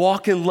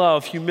 Walk in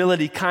love,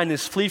 humility,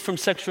 kindness. Flee from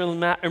sexual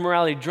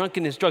immorality,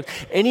 drunkenness, drugs.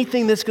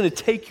 Anything that's going to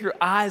take your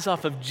eyes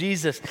off of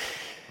Jesus.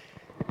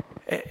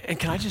 And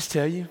can I just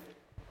tell you,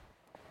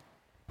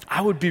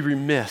 I would be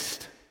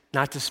remiss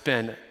not to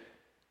spend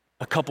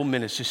a couple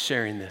minutes just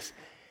sharing this.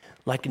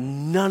 Like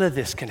none of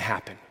this can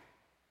happen,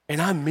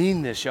 and I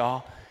mean this,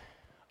 y'all,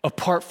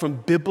 apart from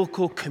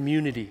biblical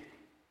community.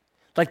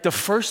 Like the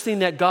first thing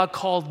that God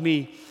called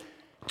me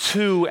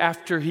to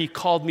after he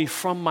called me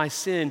from my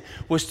sin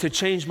was to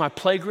change my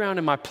playground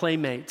and my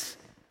playmates.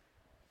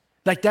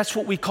 Like that's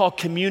what we call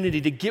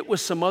community, to get with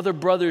some other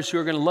brothers who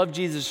are gonna love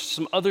Jesus,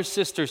 some other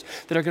sisters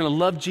that are gonna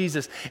love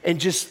Jesus, and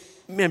just,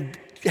 man,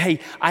 hey,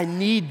 I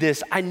need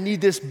this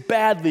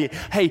badly.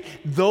 Hey,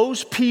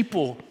 those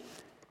people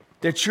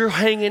that you're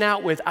hanging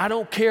out with, I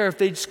don't care if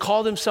they just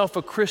call themselves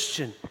a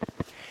Christian.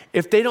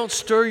 If they don't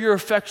stir your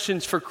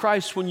affections for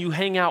Christ when you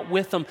hang out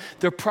with them,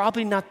 they're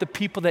probably not the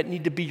people that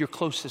need to be your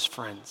closest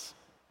friends.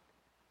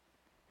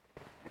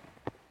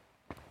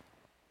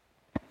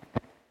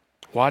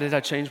 Why did I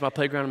change my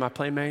playground and my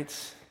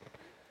playmates?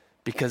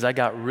 Because I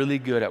got really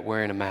good at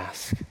wearing a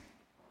mask.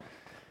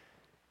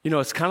 You know,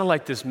 it's kind of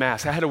like this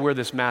mask. I had to wear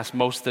this mask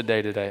most of the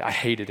day today. I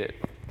hated it.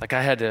 Like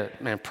I had to,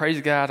 man,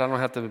 praise God, I don't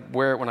have to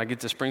wear it when I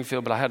get to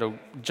Springfield, but I had to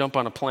jump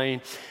on a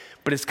plane.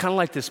 But it's kind of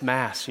like this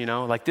mask, you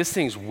know? Like this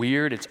thing's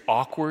weird, it's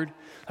awkward.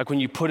 Like when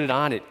you put it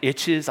on, it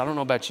itches. I don't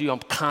know about you, I'm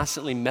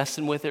constantly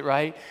messing with it,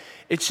 right?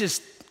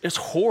 It's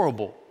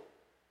horrible.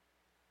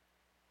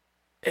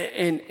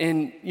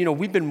 And you know,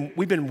 we've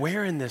been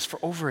wearing this for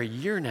over a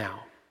year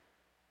now.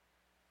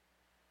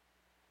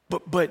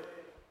 But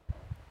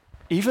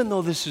even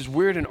though this is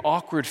weird and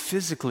awkward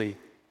physically,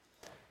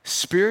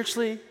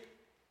 spiritually,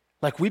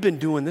 like we've been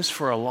doing this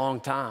for a long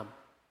time.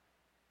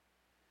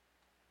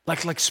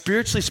 Like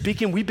spiritually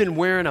speaking, we've been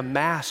wearing a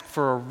mask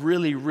for a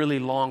really, really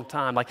long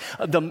time. Like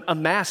a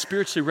mask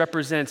spiritually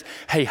represents,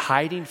 hey,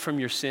 hiding from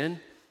your sin.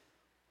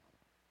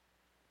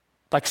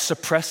 Like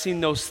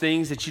suppressing those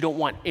things that you don't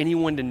want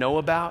anyone to know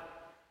about.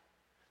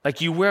 Like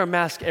you wear a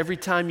mask every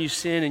time you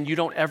sin and you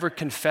don't ever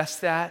confess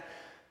that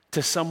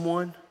to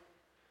someone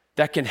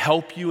that can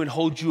help you and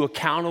hold you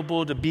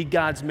accountable to be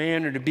God's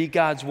man or to be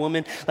God's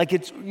woman. Like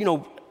it's, you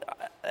know,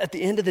 at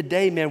the end of the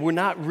day, man, we're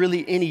not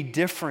really any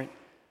different.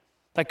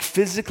 Like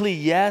physically,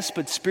 yes,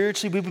 but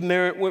spiritually,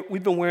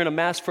 we've been wearing a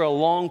mask for a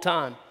long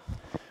time.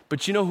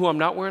 But you know who I'm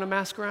not wearing a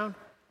mask around?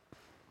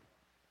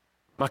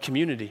 My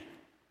community.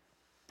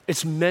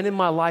 It's men in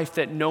my life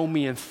that know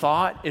me in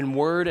thought, in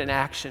word, and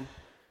action.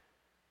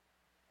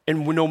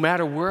 And no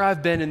matter where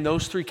I've been in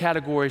those three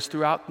categories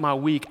throughout my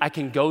week, I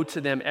can go to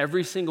them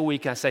every single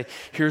week and I say,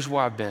 here's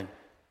where I've been.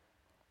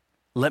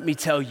 Let me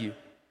tell you.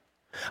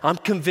 I'm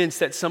convinced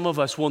that some of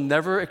us will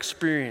never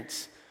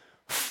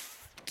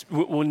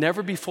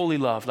be fully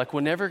loved. Like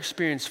we'll never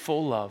experience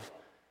full love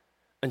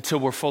until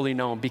we're fully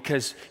known.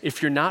 Because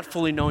if you're not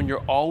fully known,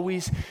 you're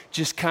always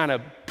just kind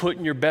of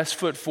putting your best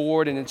foot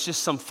forward and it's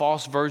just some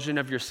false version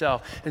of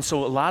yourself. And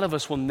so a lot of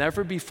us will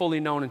never be fully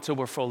known until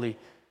we're fully,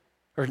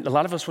 or a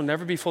lot of us will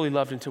never be fully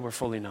loved until we're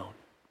fully known.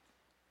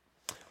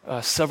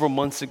 Several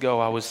months ago,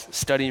 I was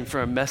studying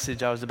for a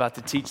message I was about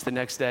to teach the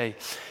next day.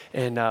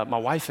 And my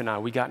wife and I,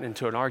 we got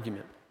into an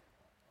argument.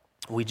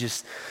 We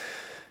just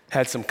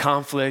had some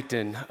conflict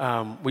and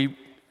we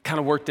kind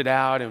of worked it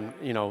out. And,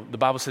 you know, the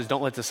Bible says,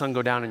 don't let the sun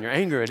go down in your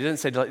anger. It didn't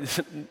say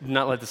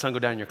not let the sun go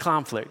down in your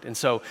conflict. And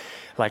so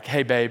like,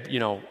 hey, babe, you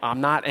know, I'm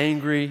not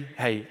angry.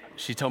 Hey,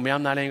 she told me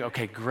I'm not angry.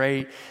 Okay,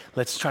 great.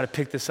 Let's try to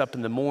pick this up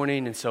in the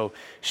morning. And so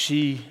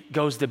she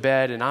goes to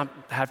bed and I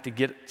have to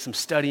get some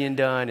studying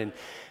done. And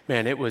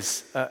man, it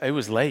was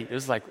late. It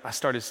was like I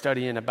started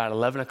studying about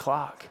 11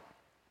 o'clock.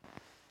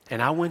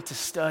 And I went to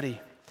study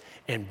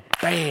and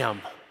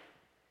bam,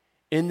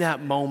 in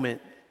that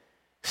moment,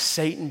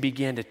 Satan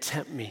began to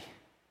tempt me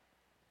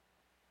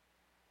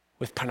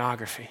with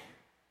pornography.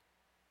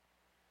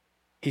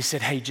 He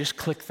said, hey, just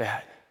click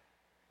that.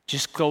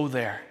 Just go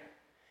there.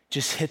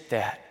 Just hit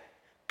that.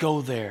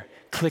 Go there.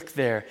 Click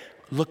there.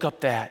 Look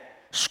up that.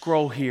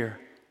 Scroll here.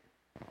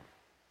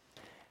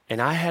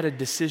 And I had a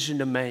decision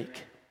to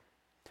make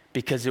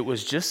because it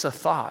was just a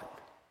thought.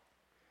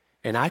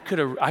 And I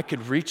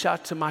could reach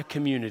out to my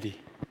community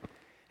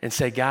and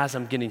say, guys,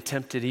 I'm getting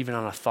tempted even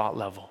on a thought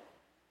level.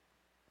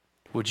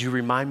 Would you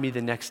remind me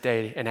the next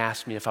day and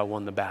ask me if I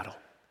won the battle?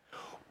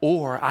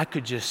 Or I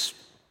could just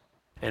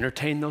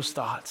entertain those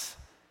thoughts.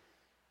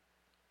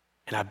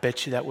 And I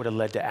bet you that would have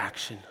led to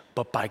action.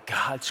 But by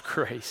God's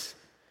grace,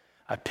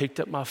 I picked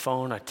up my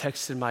phone, I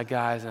texted my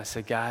guys, and I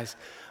said, guys,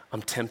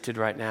 I'm tempted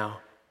right now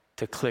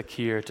to click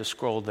here, to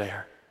scroll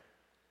there.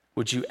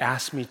 Would you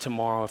ask me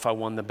tomorrow if I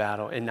won the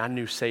battle? And I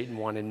knew Satan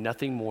wanted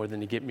nothing more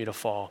than to get me to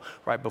fall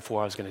right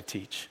before I was going to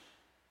teach.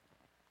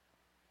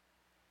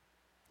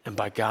 And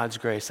by God's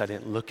grace, I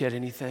didn't look at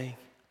anything.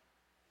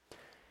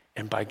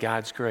 And by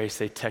God's grace,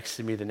 they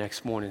texted me the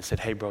next morning and said,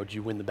 hey, bro, did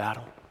you win the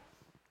battle?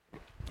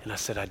 And I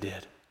said, I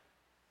did.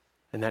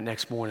 And that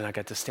next morning, I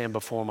got to stand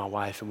before my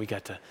wife and we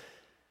got to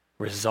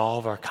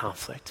resolve our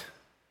conflict.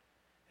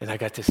 And I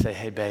got to say,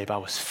 hey, babe, I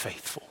was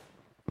faithful.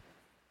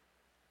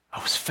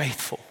 I was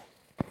faithful.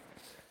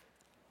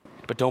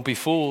 But don't be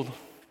fooled.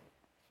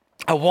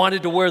 I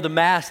wanted to wear the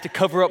mask to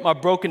cover up my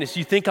brokenness.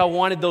 You think I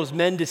wanted those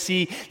men to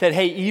see that,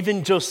 hey,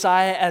 even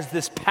Josiah as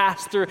this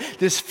pastor,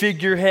 this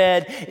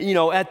figurehead, you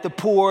know, at the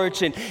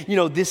porch and, you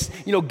know, this,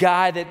 you know,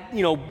 guy that,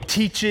 you know,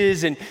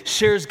 teaches and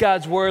shares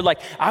God's word. Like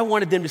I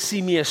wanted them to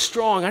see me as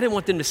strong. I didn't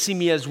want them to see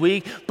me as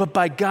weak, but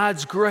by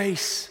God's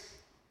grace,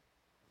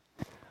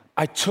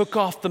 I took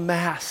off the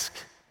mask,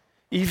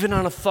 even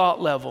on a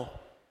thought level.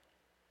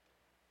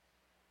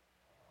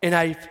 And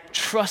I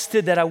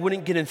trusted that I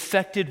wouldn't get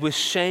infected with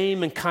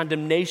shame and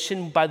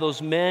condemnation by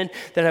those men,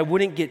 that I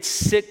wouldn't get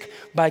sick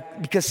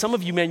because some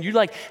of you men, you're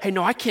like, hey,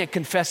 no, I can't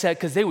confess that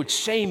because they would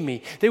shame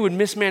me. They would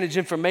mismanage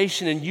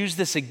information and use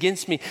this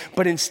against me.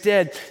 But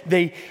instead,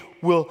 they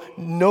will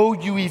know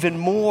you even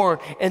more,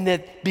 and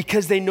that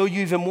because they know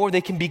you even more,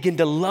 they can begin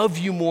to love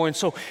you more. And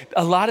so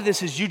a lot of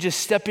this is you just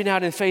stepping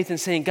out in faith and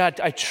saying, God,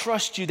 I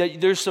trust you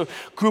that there's a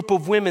group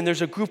of women,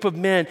 there's a group of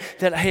men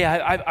that, hey,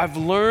 I've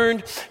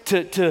learned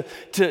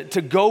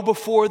to go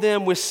before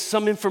them with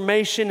some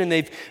information, and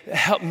they've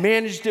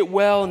managed it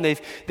well, and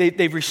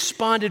they've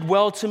responded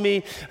well to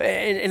me,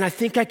 and I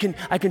think I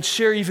can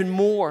share even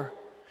more.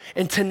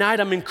 And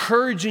tonight I'm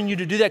encouraging you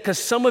to do that, because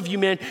some of you,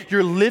 man,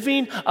 you're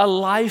living a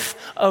life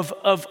of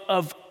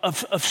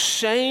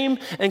shame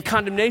and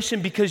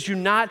condemnation because you're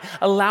not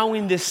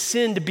allowing this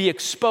sin to be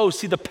exposed.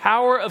 See, the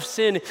power of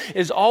sin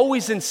is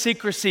always in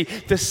secrecy.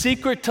 The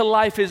secret to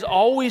life is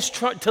always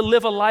to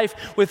live a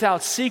life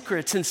without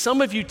secrets. And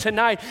some of you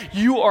tonight,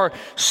 you are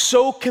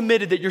so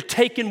committed that you're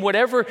taking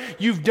whatever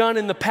you've done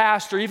in the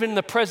past or even in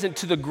the present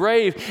to the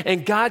grave.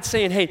 And God's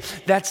saying, hey,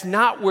 that's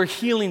not where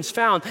healing's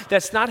found.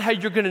 That's not how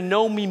you're going to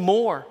know me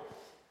more.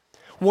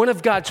 One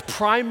of God's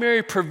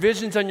primary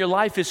provisions on your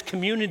life is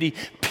community,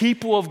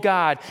 people of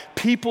God,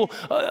 people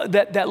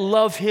that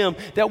love Him,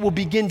 that will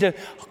begin to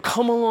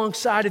come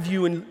alongside of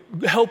you and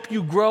help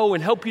you grow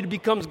and help you to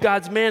become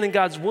God's man and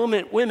God's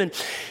women. And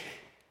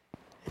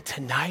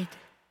tonight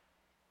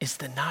is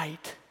the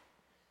night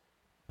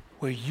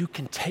where you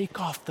can take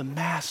off the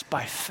mask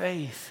by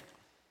faith,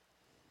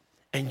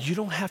 and you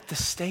don't have to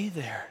stay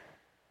there.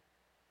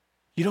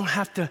 You don't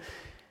have to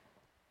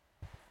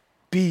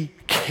be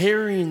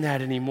carrying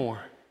that anymore.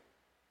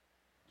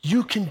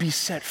 You can be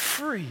set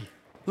free.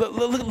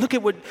 Look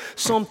at what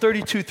Psalm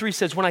 32:3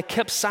 says. When I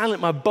kept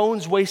silent, my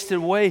bones wasted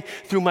away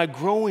through my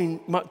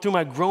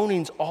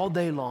groanings all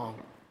day long.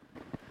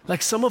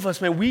 Like some of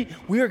us, man, we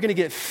are going to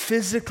get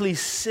physically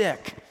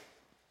sick.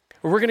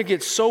 Or we're going to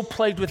get so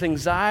plagued with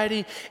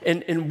anxiety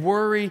and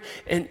worry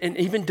and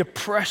even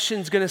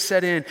depression's going to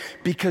set in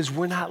because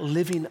we're not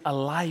living a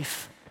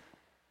life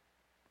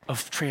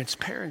of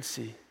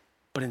transparency,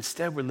 but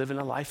instead we're living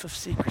a life of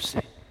secrecy.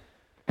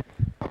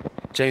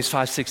 James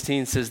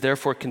 5:16 says,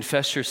 therefore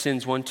confess your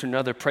sins one to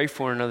another, pray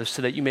for one another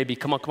so that you may be,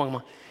 come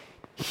on,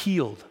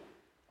 healed.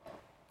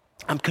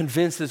 I'm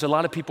convinced there's a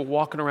lot of people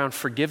walking around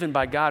forgiven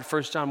by God.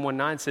 1 John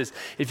 1:9 says,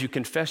 if you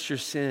confess your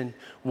sin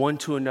one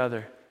to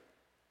another,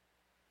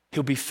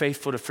 He'll be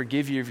faithful to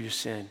forgive you of your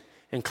sin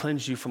and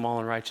cleanse you from all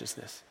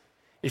unrighteousness.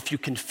 If you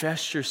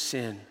confess your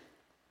sin,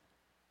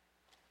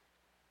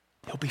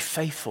 He'll be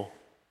faithful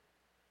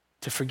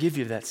to forgive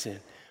you of that sin.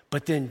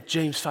 But then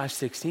James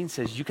 5:16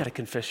 says you got to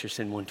confess your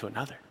sin one to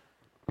another.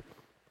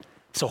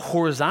 So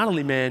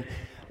horizontally, man,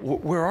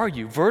 where are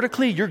you?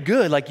 Vertically, you're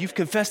good, like you've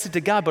confessed it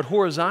to God, but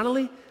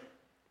horizontally,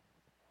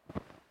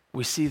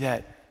 we see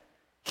that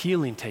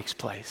healing takes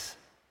place.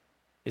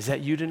 Is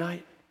that you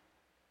tonight?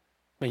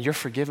 Man, you're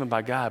forgiven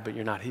by God, but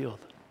you're not healed.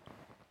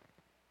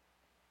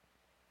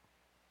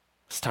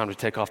 It's time to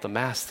take off the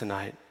mask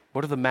tonight.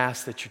 What are the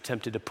masks that you're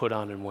tempted to put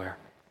on and wear?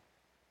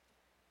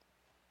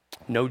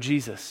 Know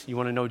Jesus. You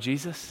want to know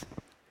Jesus?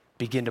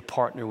 Begin to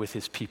partner with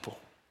His people.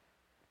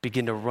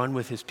 Begin to run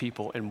with His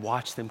people and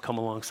watch them come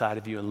alongside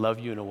of you and love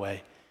you in a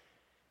way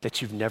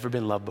that you've never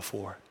been loved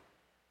before.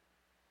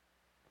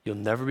 You'll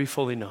never be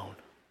fully known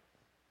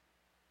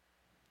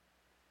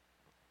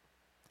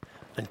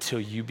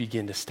until you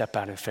begin to step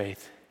out in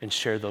faith and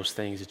share those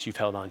things that you've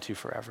held on to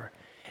forever.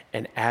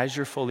 And as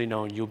you're fully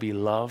known, you'll be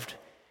loved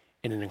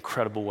in an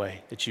incredible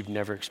way that you've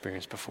never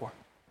experienced before.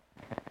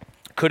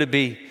 Could it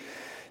be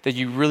that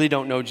you really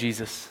don't know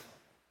Jesus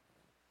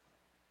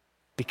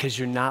because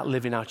you're not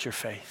living out your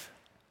faith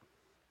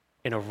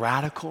in a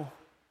radical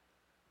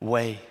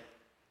way,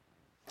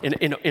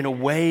 in a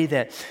way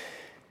that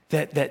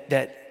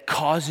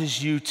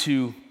causes you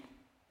to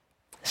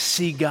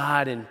see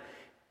God in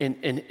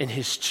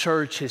His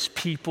church, His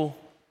people,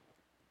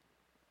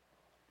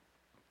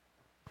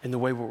 in the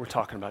way what we're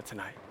talking about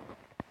tonight?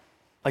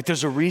 Like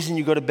there's a reason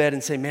you go to bed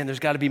and say, man, there's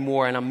got to be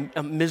more, and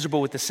I'm miserable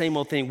with the same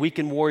old thing.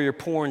 Weekend warrior,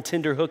 porn,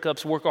 Tinder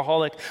hookups,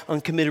 workaholic,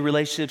 uncommitted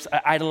relationships,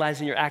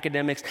 idolizing your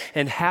academics,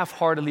 and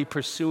half-heartedly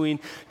pursuing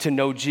to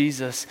know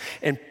Jesus.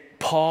 And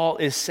Paul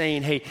is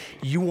saying, hey,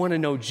 you want to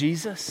know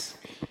Jesus?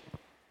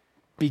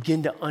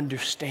 Begin to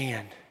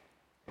understand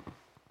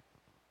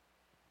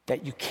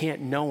that you can't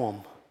know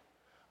Him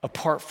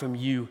apart from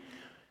you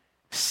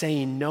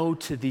saying no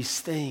to these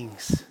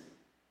things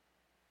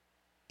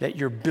that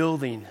you're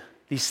building,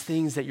 these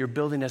things that you're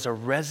building as a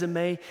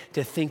resume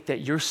to think that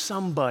you're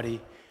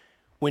somebody,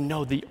 when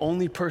no, the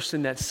only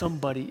person that's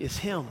somebody is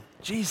Him,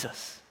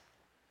 Jesus.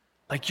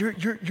 Like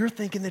you're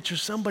thinking that you're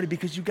somebody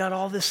because you got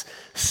all this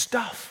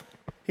stuff.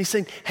 He's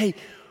saying, hey,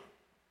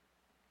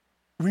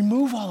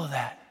 remove all of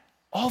that.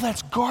 All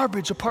that's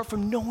garbage apart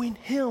from knowing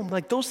Him.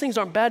 Like those things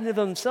aren't bad in and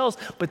of themselves,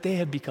 but they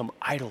have become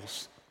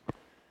idols.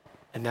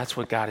 And that's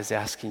what God is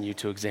asking you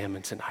to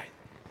examine tonight.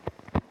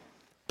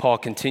 Paul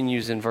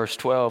continues in verse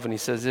 12, and he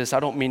says this, I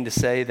don't mean to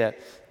say that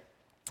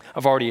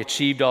I've already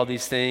achieved all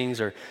these things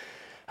or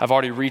I've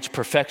already reached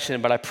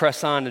perfection, but I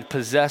press on and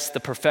possess the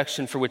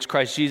perfection for which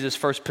Christ Jesus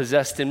first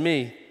possessed in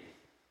me.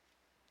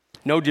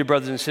 No, dear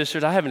brothers and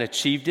sisters, I haven't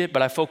achieved it,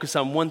 but I focus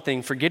on one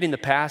thing, forgetting the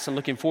past and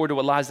looking forward to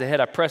what lies ahead.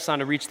 I press on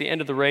to reach the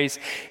end of the race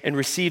and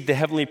receive the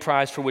heavenly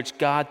prize for which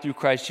God, through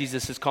Christ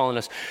Jesus, is calling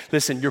us.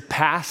 Listen, your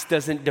past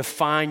doesn't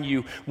define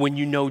you when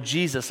you know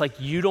Jesus. Like,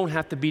 you don't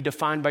have to be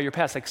defined by your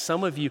past. Like,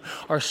 some of you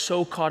are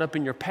so caught up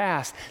in your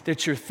past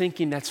that you're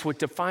thinking that's what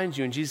defines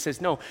you. And Jesus says,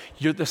 no,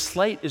 the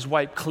slate is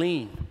wiped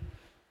clean.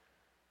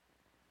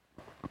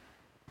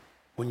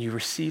 When you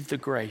receive the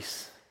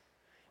grace,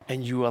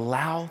 and you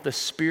allow the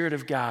Spirit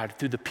of God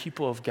through the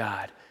people of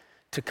God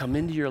to come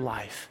into your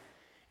life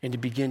and to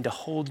begin to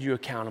hold you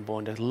accountable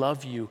and to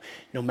love you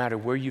no matter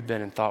where you've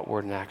been in thought,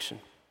 word, and action.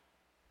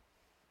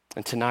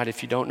 And tonight,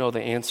 if you don't know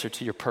the answer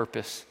to your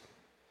purpose,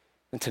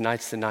 then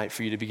tonight's the night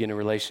for you to begin a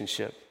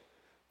relationship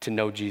to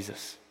know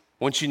Jesus.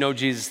 Once you know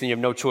Jesus, then you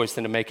have no choice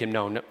than to make him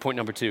known. Point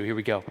number 2, here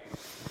we go.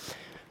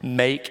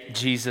 Make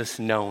Jesus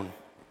known.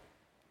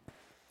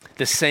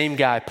 The same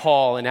guy,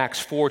 Paul, in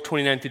Acts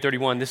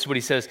 4:29-31, this is what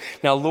he says.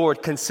 Now,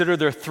 Lord, consider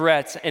their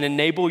threats and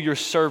enable your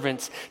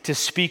servants to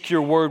speak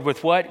your word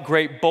with what?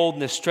 Great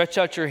boldness. Stretch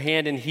out your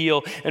hand and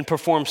heal and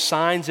perform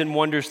signs and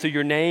wonders through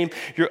your name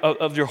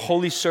of your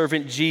holy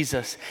servant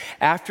Jesus.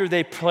 After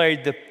they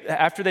prayed,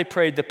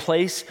 the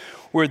place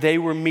where they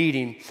were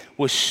meeting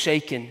was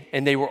shaken,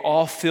 and they were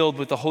all filled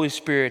with the Holy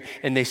Spirit,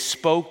 and they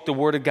spoke the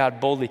word of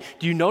God boldly.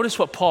 Do you notice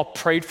what Paul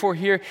prayed for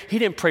here? He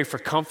didn't pray for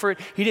comfort.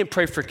 He didn't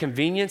pray for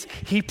convenience.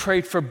 He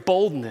prayed for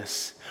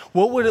boldness.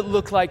 What would it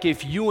look like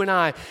if you and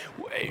I,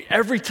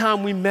 every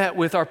time we met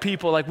with our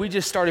people, like we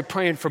just started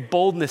praying for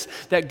boldness,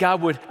 that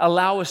God would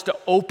allow us to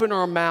open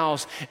our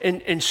mouths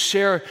and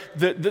share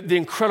the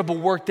incredible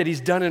work that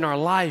he's done in our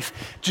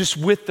life just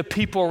with the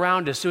people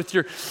around us, with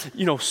your,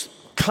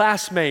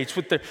 classmates,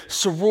 with the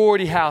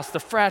sorority house, the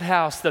frat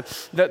house,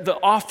 the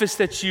office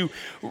that you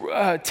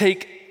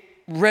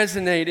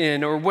resonate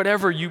in, or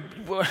whatever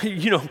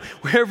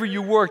wherever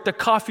you work, the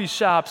coffee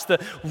shops, the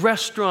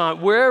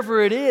restaurant,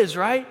 wherever it is,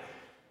 right?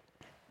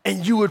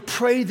 And you would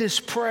pray this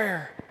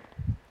prayer.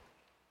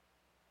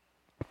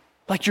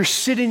 Like you're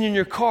sitting in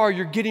your car,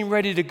 you're getting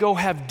ready to go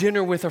have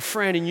dinner with a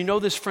friend, and you know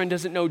this friend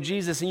doesn't know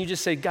Jesus, and you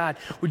just say, God,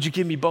 would you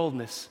give me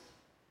boldness?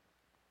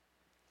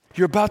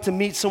 You're about to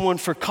meet someone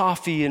for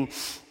coffee, and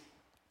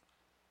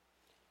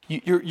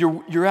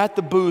you're at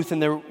the booth,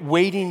 and they're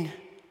waiting.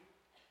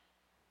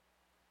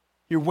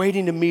 You're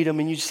waiting to meet them,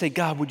 and you just say,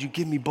 God, would you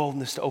give me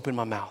boldness to open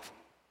my mouth?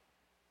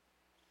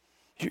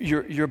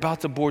 You're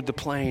about to board the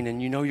plane,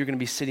 and you know you're going to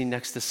be sitting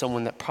next to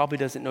someone that probably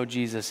doesn't know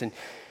Jesus, and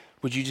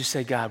would you just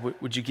say, God,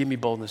 would you give me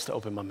boldness to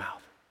open my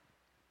mouth?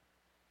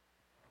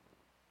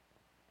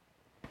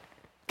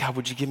 God,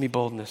 would you give me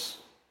boldness?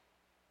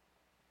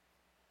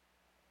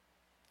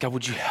 God,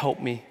 would you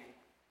help me?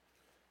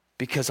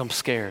 Because I'm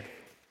scared.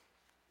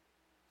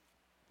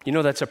 You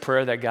know that's a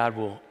prayer that God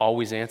will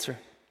always answer.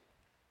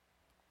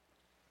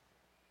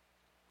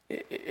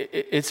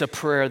 It's a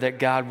prayer that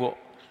God will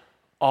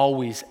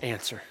always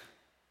answer.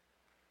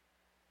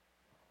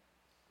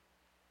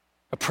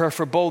 A prayer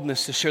for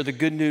boldness to share the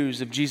good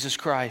news of Jesus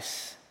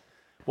Christ.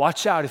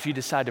 Watch out if you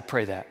decide to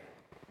pray that,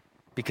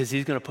 because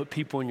he's going to put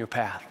people in your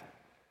path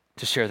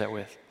to share that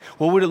with.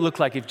 What would it look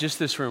like if just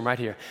this room right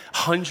here,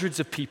 hundreds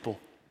of people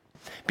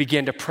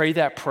began to pray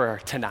that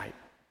prayer tonight?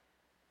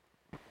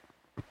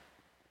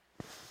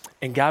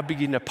 And God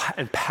began to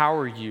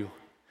empower you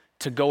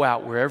to go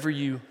out wherever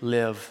you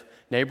live,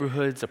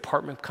 neighborhoods,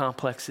 apartment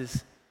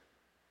complexes,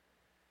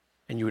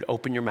 and you would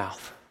open your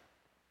mouth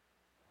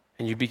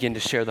and you begin to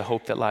share the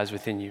hope that lies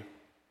within you.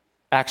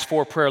 Acts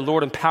 4 prayer,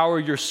 Lord, empower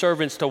your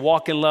servants to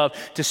walk in love,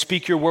 to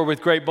speak your word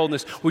with great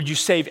boldness. Would you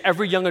save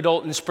every young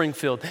adult in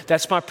Springfield?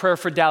 That's my prayer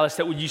for Dallas,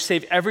 that would you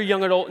save every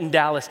young adult in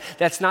Dallas.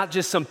 That's not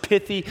just some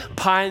pithy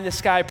pie in the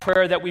sky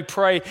prayer that we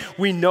pray.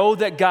 We know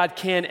that God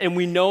can, and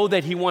we know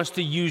that he wants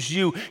to use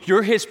you.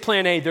 You're his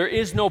plan A. There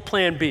is no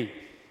plan B.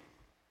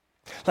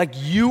 Like,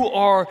 you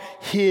are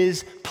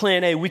his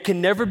plan A. We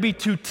can never be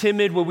too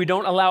timid where we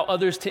don't allow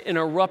others to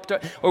interrupt,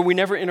 or we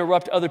never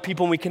interrupt other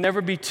people. And we can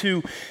never be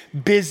too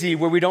busy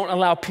where we don't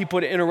allow people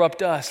to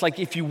interrupt us. Like,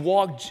 if you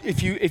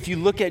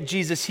look at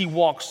Jesus, he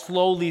walked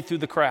slowly through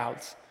the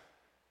crowds.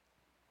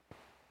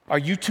 Are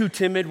you too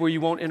timid where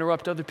you won't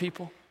interrupt other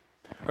people?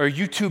 Or are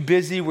you too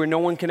busy where no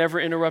one can ever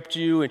interrupt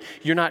you and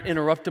you're not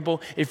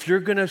interruptible? If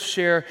you're going to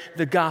share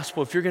the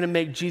gospel, if you're going to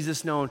make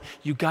Jesus known,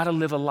 you got to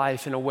live a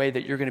life in a way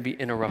that you're going to be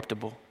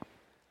interruptible.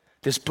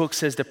 This book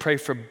says to pray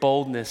for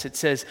boldness. It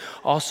says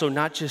also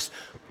not just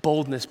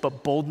boldness,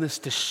 but boldness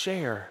to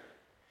share.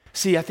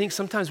 See, I think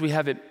sometimes we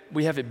have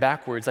it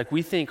backwards. Like,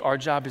 we think our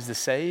job is to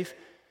save,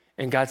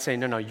 and God's saying,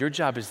 no, your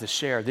job is to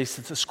share. The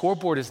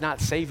scoreboard is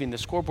not saving, the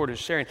scoreboard is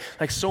sharing.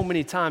 Like, so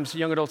many times,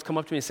 young adults come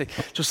up to me and say,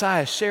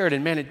 Josiah shared,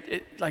 and man,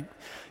 like,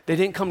 they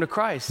didn't come to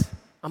Christ.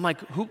 I'm like,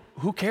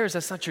 who cares?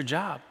 That's not your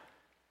job.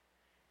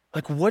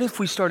 Like, what if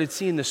we started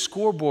seeing the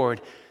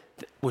scoreboard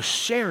was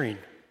sharing,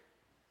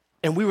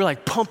 and we were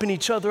like pumping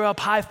each other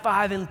up,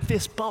 high-fiving,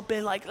 fist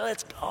bumping, like,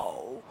 let's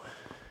go.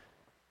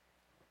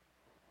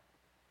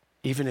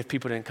 Even if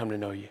people didn't come to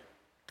know you,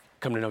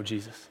 come to know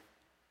Jesus.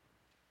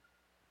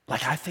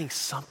 Like, I think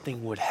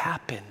something would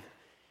happen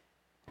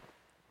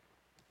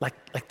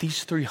like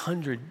these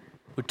 300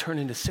 would turn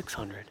into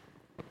 600.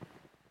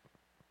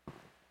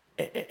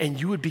 And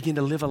you would begin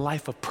to live a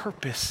life of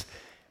purpose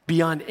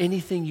beyond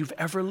anything you've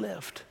ever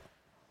lived.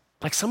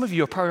 Like some of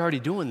you are probably already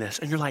doing this,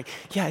 and you're like,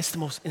 yeah, it's the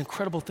most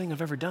incredible thing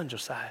I've ever done,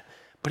 Josiah.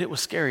 But it was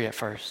scary at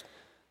first.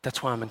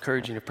 That's why I'm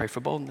encouraging you to pray for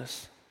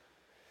boldness.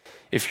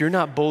 If you're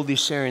not boldly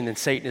sharing, then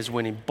Satan is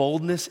winning.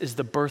 Boldness is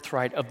the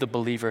birthright of the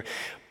believer.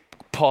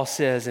 Paul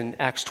says in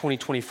Acts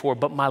 20:24,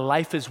 but my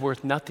life is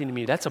worth nothing to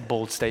me. That's a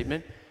bold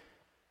statement.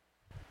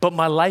 But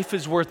my life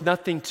is worth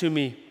nothing to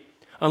me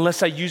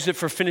unless I use it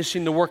for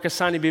finishing the work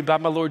assigned to me by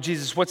my Lord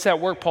Jesus. What's that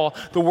work, Paul?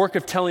 The work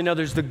of telling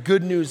others the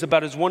good news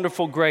about his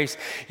wonderful grace.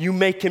 You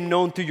make him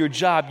known through your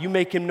job. You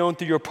make him known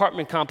through your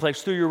apartment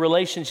complex, through your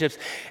relationships.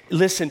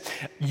 Listen,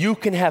 you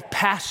can have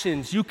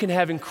passions. You can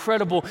have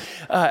incredible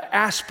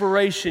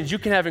aspirations. You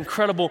can have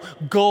incredible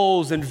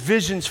goals and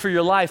visions for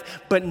your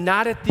life, but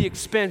not at the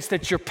expense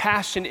that your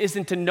passion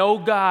isn't to know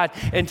God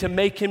and to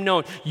make him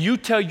known. You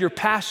tell your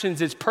passions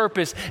its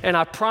purpose, and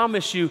I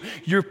promise you,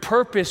 your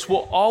purpose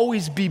will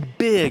always be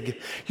big.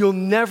 You'll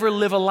never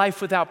live a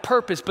life without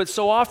purpose. But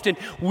so often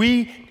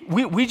we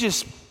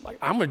just, like,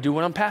 I'm going to do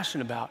what I'm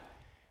passionate about.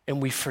 And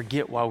we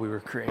forget why we were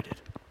created.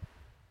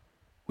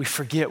 We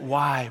forget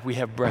why we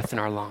have breath in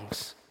our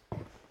lungs.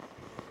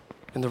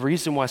 And the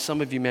reason why some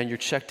of you, man, you're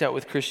checked out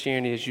with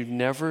Christianity is you've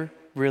never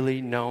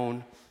really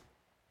known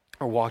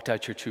or walked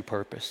out your true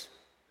purpose.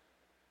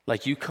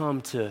 Like you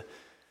come to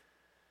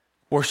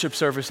worship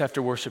service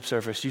after worship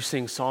service, you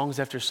sing songs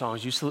after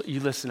songs, you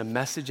listen to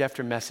message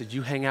after message,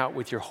 you hang out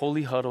with your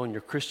holy huddle and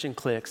your Christian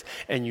cliques,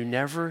 and you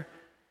never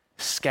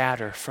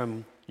scatter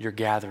from your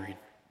gathering.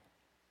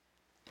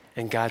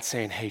 And God's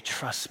saying, hey,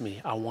 trust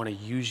me, I want to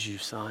use you,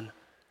 son.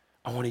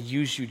 I want to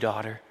use you,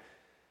 daughter.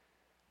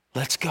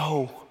 Let's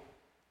go.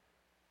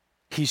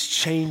 He's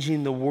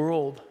changing the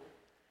world,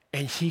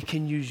 and he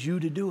can use you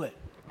to do it.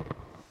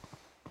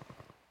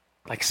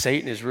 Like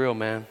Satan is real,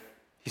 man.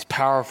 He's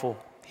powerful.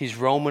 He's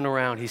roaming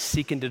around. He's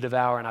seeking to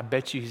devour, and I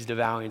bet you he's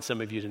devouring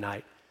some of you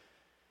tonight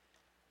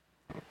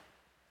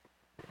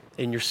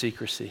in your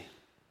secrecy.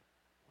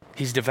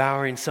 He's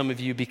devouring some of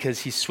you because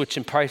he's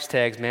switching price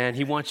tags, man.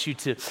 He wants you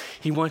to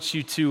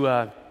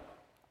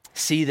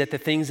see that the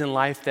things in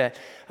life that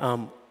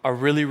are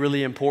really,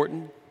 really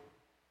important,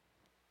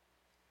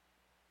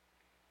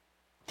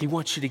 he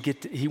wants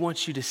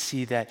you to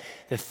see that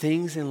the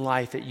things in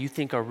life that you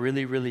think are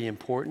really, really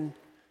important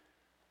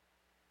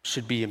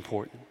should be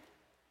important.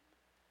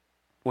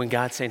 When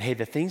God's saying, hey,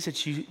 the things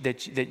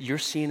that you're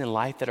seeing in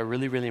life that are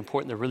really, really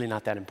important, they're really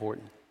not that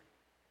important.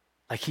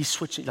 Like he's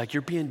switching, like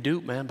you're being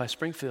duped, man, by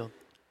Springfield.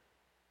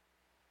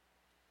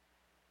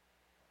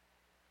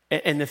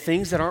 And the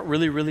things that aren't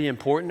really, really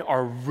important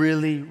are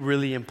really,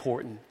 really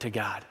important to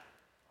God.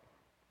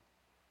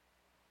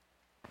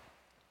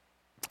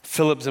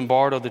 Philip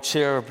Zimbardo, the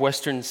chair of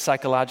Western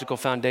Psychological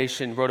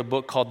Foundation, wrote a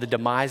book called The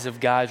Demise of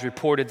Guys,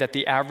 reported that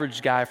the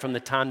average guy from the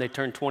time they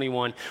turn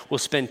 21 will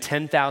spend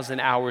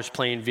 10,000 hours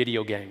playing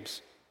video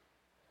games.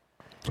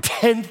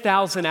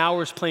 10,000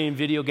 hours playing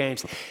video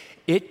games.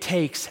 It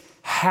takes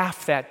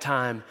half that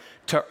time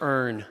to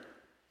earn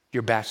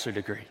your bachelor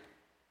degree.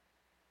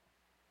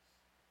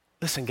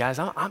 Listen, guys,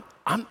 I'm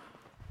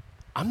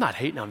not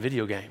hating on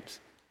video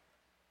games.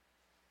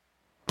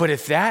 But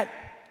if that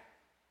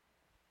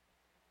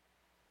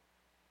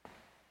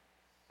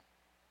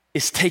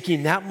is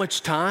taking that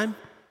much time,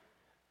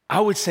 I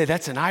would say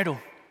that's an idol.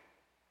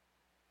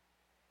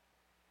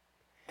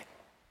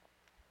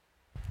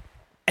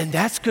 And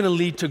that's going to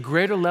lead to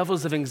greater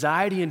levels of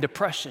anxiety and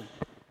depression.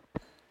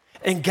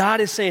 And God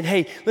is saying,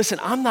 hey, listen,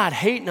 I'm not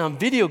hating on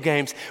video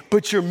games,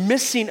 but you're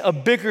missing a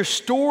bigger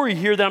story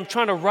here that I'm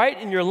trying to write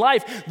in your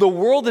life. The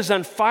world is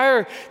on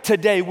fire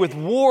today with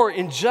war,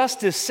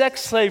 injustice,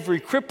 sex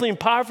slavery, crippling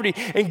poverty,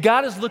 and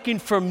God is looking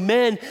for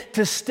men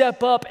to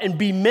step up and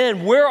be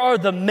men. Where are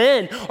the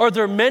men? Are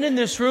there men in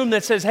this room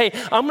that says, hey,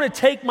 I'm going to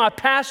take my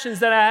passions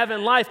that I have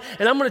in life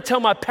and I'm going to tell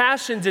my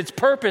passions its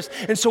purpose.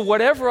 And so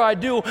whatever I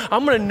do,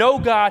 I'm going to know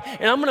God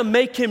and I'm going to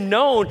make him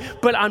known,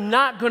 but I'm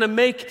not going to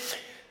make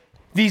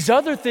these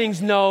other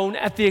things known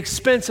at the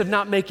expense of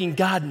not making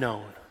God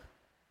known.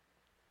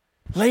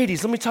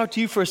 Ladies, let me talk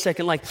to you for a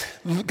second. Like,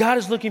 God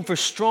is looking for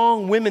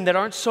strong women that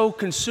aren't so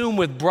consumed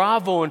with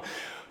Bravo and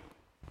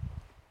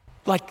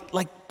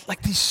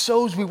like these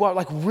shows we watch,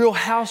 like Real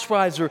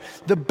Housewives or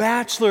The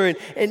Bachelor.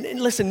 And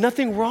listen,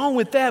 nothing wrong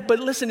with that. But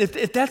listen,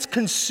 if that's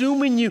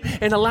consuming you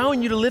and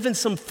allowing you to live in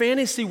some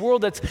fantasy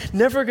world that's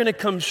never going to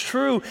come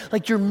true,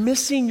 like you're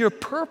missing your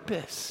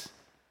purpose.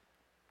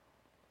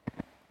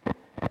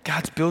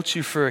 God's built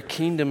you for a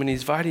kingdom and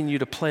he's inviting you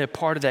to play a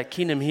part of that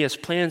kingdom. He has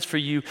plans for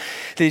you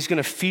that he's going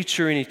to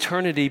feature in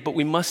eternity, but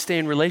we must stay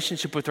in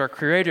relationship with our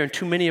Creator. And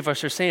too many of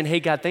us are saying, hey,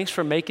 God, thanks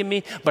for making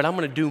me, but I'm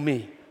going to do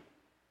me.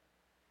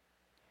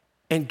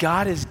 And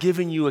God has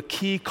given you a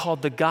key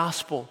called the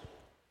gospel.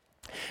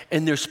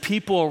 And there's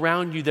people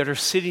around you that are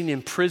sitting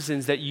in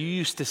prisons that you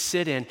used to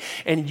sit in.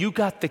 And you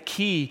got the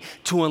key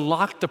to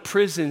unlock the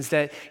prisons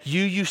that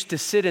you used to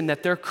sit in,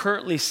 that they're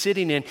currently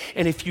sitting in.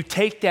 And if you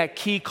take that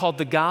key called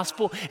the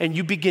gospel and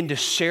you begin to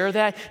share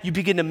that, you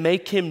begin to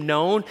make him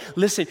known,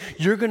 listen,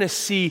 you're going to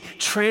see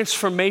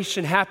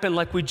transformation happen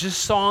like we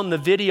just saw in the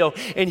video.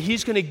 And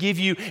he's going to give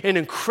you an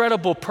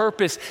incredible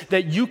purpose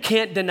that you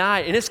can't deny.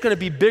 And it's going to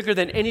be bigger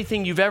than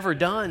anything you've ever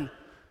done.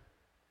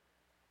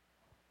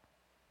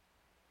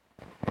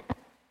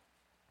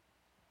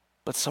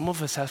 But some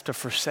of us have to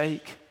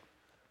forsake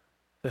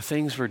the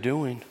things we're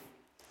doing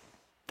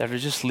that are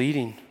just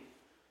leading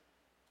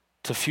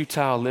to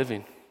futile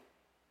living.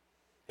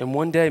 And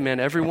one day, man,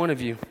 every one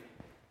of you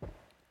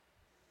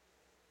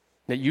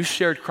that you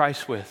shared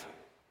Christ with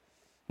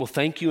will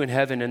thank you in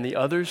heaven, and the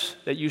others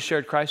that you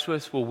shared Christ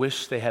with will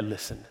wish they had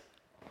listened.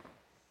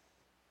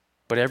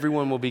 But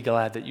everyone will be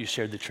glad that you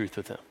shared the truth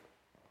with them.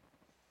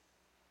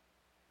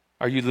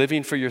 Are you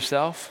living for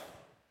yourself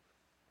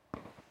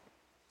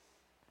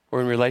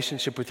or in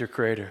relationship with your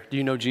Creator? Do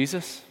you know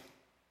Jesus?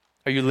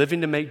 Are you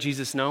living to make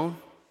Jesus known,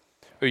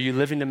 or are you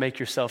living to make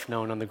yourself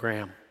known on the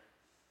gram,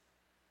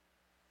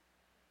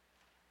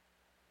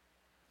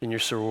 in your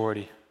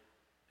sorority,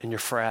 in your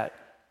frat,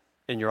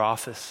 in your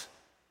office,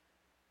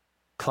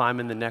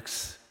 climbing the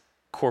next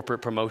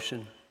corporate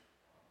promotion?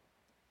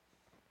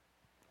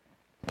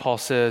 Paul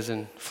says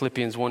in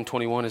Philippians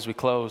 1:21 as we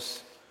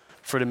close,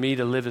 "For to me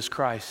to live is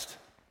Christ,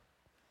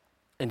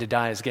 and to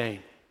die is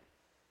gain."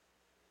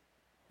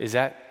 Is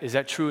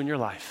that true in your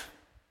life?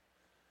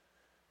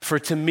 For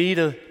to me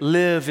to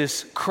live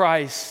is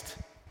Christ,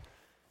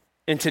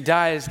 and to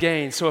die is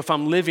gain. So if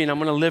I'm living, I'm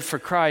going to live for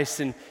Christ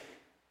in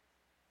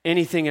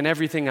anything and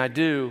everything I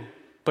do.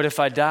 But if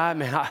I die,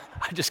 man, I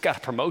just got a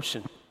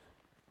promotion.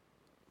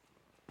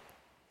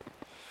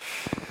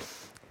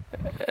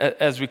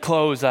 As we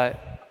close, I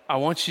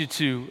want you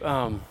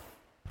to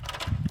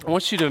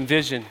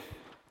envision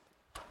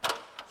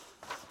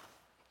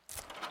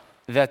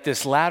that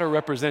this ladder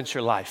represents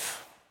your life.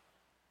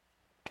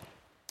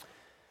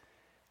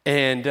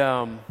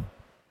 And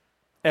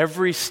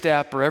every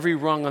step or every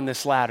rung on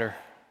this ladder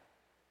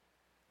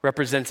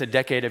represents a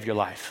decade of your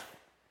life.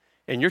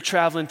 And you're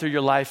traveling through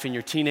your life in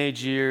your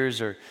teenage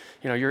years, or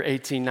you're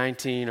 18,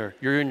 19, or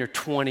you're in your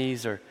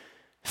 20s or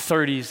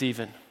 30s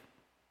even.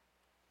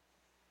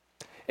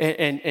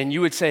 And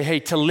you would say, hey,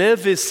 to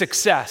live is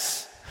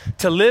success.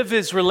 To live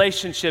is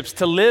relationships.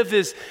 To live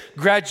is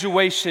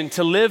graduation.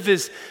 To live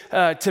is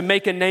to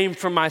make a name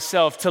for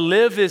myself. To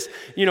live is,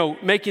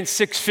 making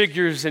six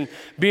figures and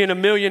being a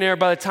millionaire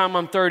by the time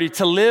I'm 30.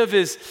 To live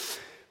is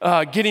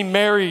getting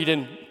married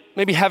and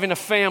maybe having a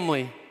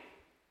family.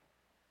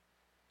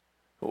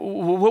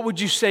 What would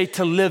you say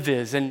to live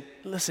is? And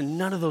listen,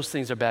 none of those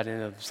things are bad in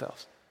and of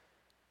themselves.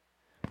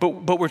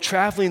 But we're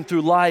traveling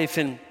through life,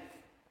 and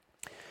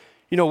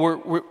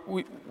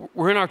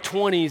we're in our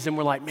 20s, and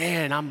we're like,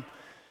 man,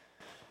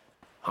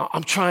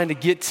 I'm trying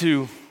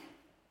to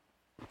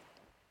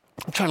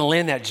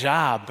land that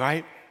job,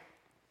 right?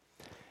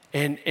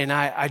 And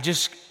I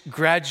just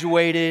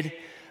graduated,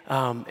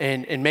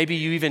 and maybe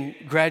you even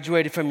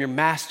graduated from your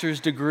master's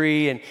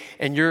degree,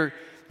 and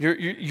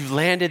you've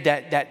landed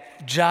that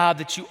job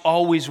that you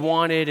always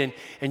wanted,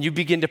 and you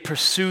begin to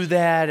pursue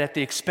that at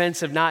the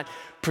expense of not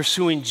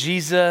pursuing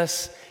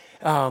Jesus.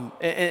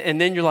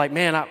 And then you're like,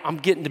 man, I'm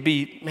getting to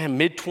be,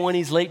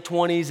 mid-20s, late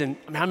 20s, and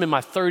I'm in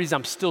my 30s,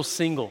 I'm still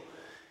single.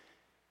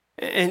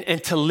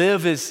 And to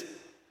live is,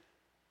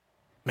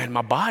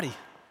 my body.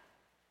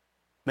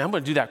 Man, I'm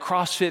going to do that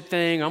CrossFit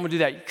thing. I'm going to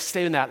do that,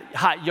 stay in that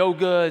hot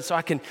yoga so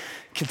I can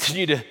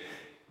continue to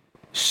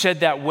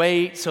shed that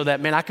weight so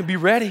that, I can be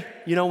ready,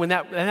 when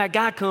that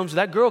guy comes,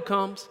 that girl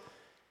comes.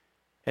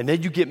 And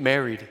then you get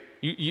married.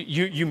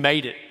 You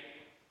made it.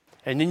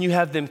 And then you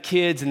have them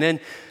kids, and then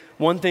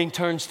one thing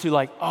turns to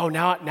like, oh,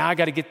 now I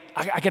got to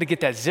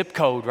get that zip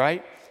code,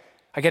 right?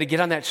 I got to get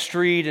on that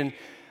street, and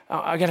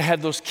I got to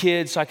have those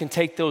kids so I can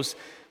take those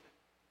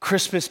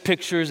Christmas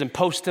pictures and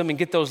post them and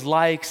get those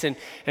likes. And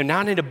now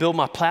I need to build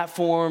my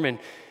platform, and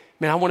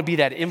I want to be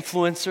that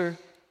influencer.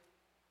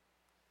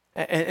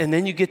 And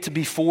then you get to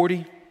be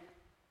 40,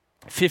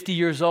 50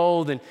 years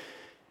old, and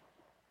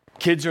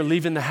kids are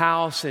leaving the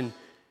house, and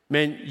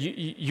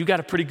you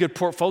got a pretty good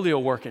portfolio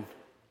working.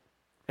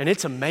 And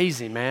it's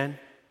amazing, man.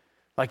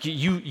 Like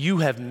you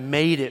have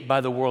made it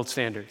by the world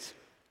standards.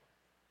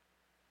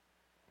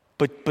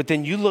 But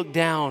then you look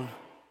down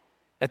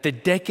at the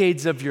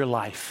decades of your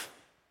life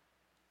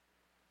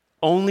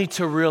only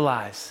to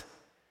realize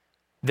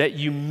that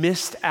you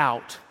missed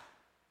out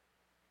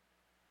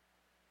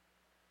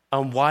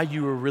on why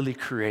you were really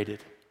created.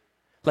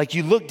 Like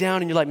you look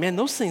down and you're like, man,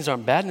 those things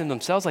aren't bad in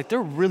themselves. Like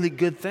they're really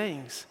good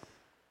things.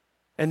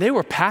 And they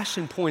were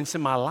passion points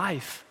in my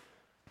life.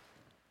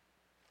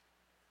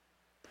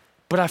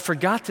 But I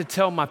forgot to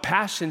tell my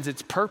passions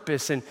its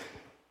purpose, and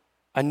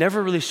I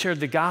never really shared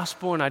the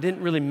gospel, and I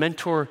didn't really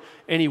mentor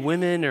any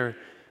women, or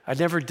I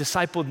never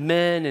discipled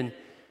men, and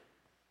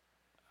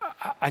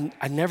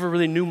I never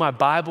really knew my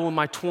Bible in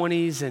my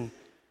 20s, and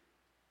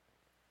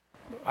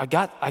I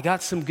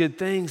got some good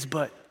things,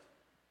 but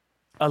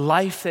a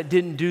life that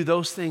didn't do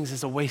those things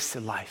is a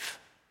wasted life.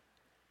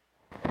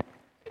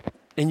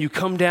 And you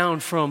come down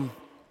from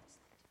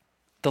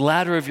the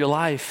ladder of your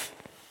life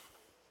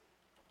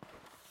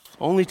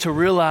only to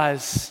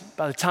realize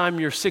by the time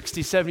you're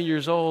 60, 70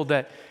 years old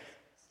that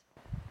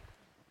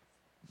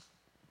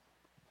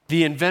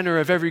the inventor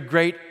of every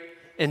great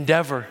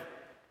endeavor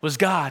was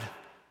God.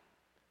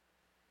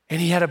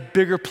 And he had a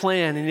bigger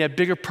plan and he had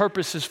bigger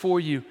purposes for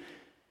you.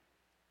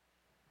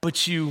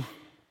 But you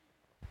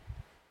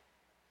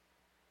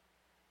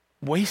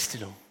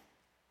wasted them.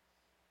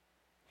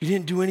 You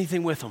didn't do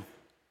anything with them.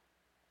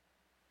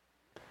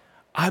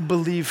 I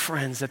believe,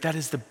 friends, that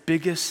is the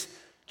biggest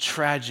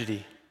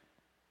tragedy.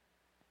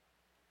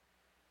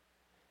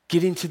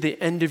 Getting to the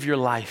end of your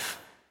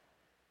life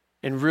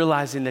and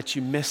realizing that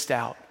you missed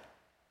out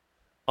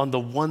on the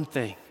one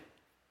thing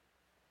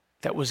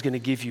that was going to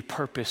give you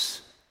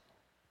purpose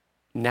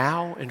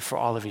now and for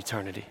all of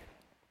eternity.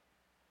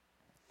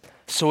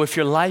 So if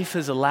your life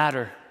is a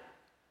ladder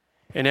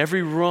and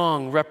every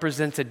rung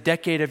represents a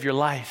decade of your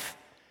life,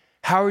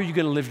 how are you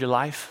going to live your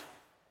life?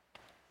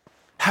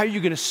 How are you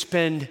going to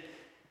spend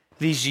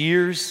these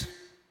years,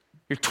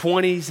 your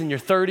 20s and your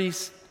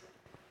 30s?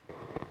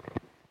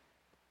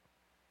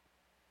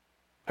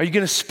 Are you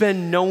going to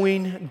spend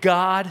knowing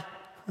God?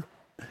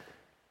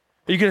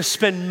 Are you going to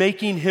spend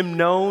making him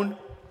known?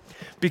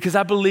 Because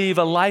I believe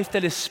a life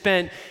that is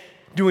spent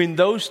doing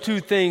those two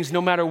things,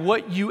 no matter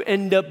what you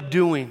end up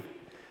doing,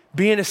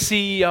 being a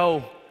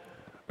CEO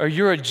or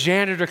you're a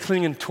janitor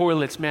cleaning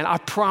toilets, man, I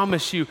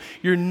promise you,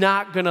 you're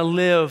not going to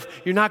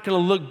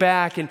look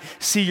back and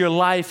see your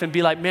life and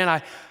be like,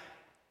 man,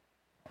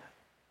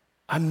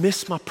 I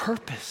missed my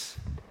purpose.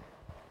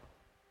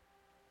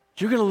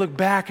 You're going to look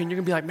back and you're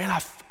going to be like, man,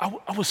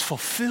 I was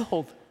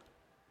fulfilled.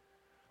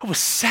 I was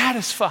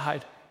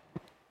satisfied.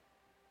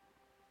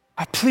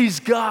 I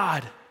pleased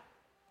God.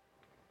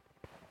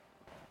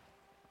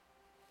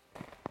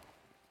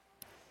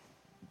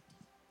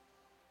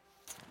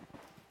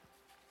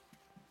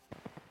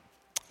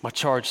 My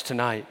charge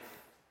tonight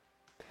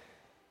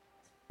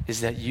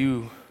is that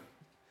you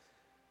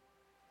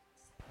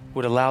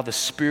would allow the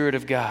Spirit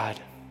of God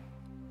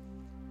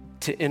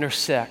to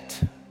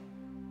intersect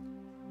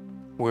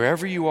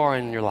wherever you are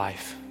in your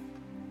life.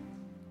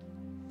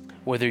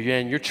 Whether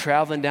you're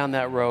traveling down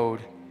that road,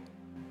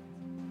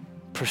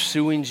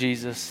 pursuing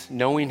Jesus,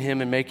 knowing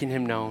him and making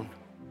him known,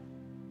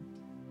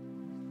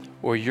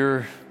 or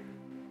you're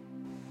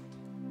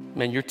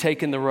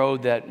taking the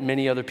road that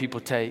many other people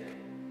take.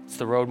 It's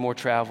the road more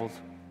traveled.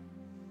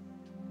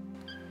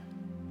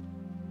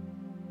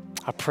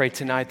 I pray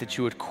tonight that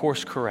you would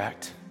course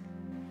correct.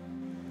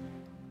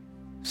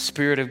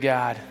 Spirit of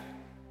God,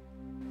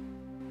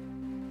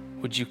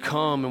 would you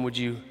come and would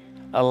you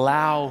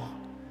allow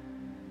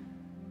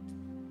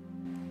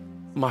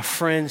my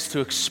friends to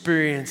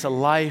experience a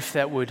life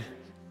that would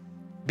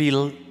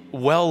be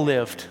well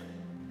lived,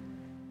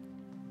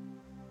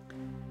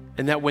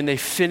 and that when they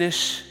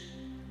finish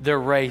their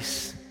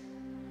race,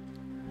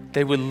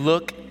 they would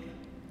look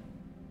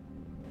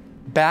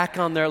back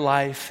on their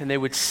life and they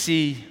would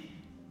see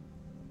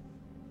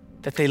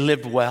that they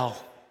lived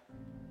well,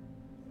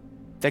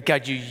 that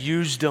God, you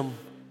used them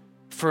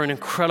for an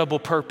incredible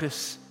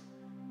purpose.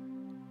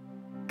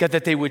 God,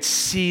 that they would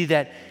see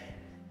that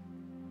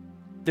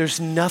there's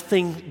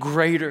nothing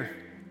greater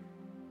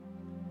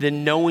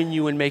than knowing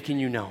you and making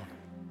you known.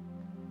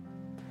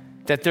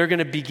 That they're going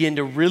to begin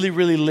to really,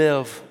 really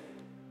live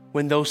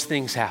when those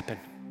things happen.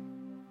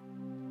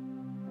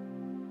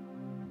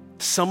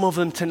 Some of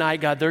them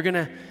tonight, God, they're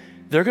going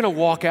to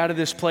walk out of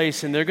this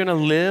place and they're going to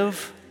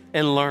live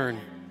and learn.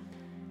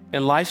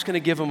 And life's going to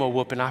give them a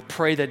whooping. I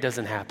pray that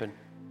doesn't happen.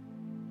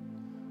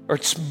 Or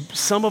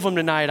some of them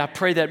tonight, I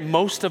pray that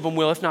most of them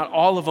will, if not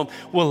all of them,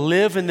 will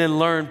live and then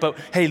learn. But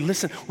hey,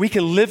 listen, we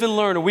can live and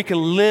learn, or we can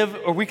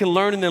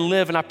learn and then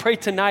live. And I pray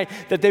tonight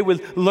that they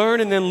would learn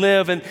and then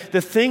live. And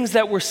the things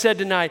that were said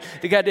tonight,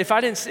 that God, if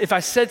I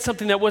said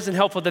something that wasn't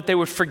helpful, that they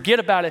would forget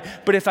about it.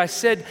 But if I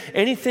said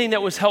anything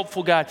that was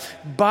helpful, God,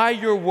 by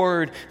your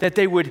word, that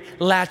they would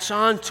latch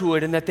onto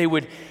it and that they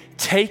would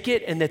take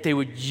it and that they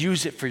would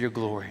use it for your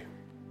glory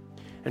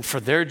and for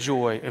their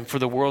joy and for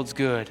the world's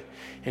good.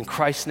 In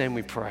Christ's name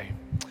we pray.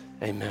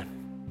 Amen.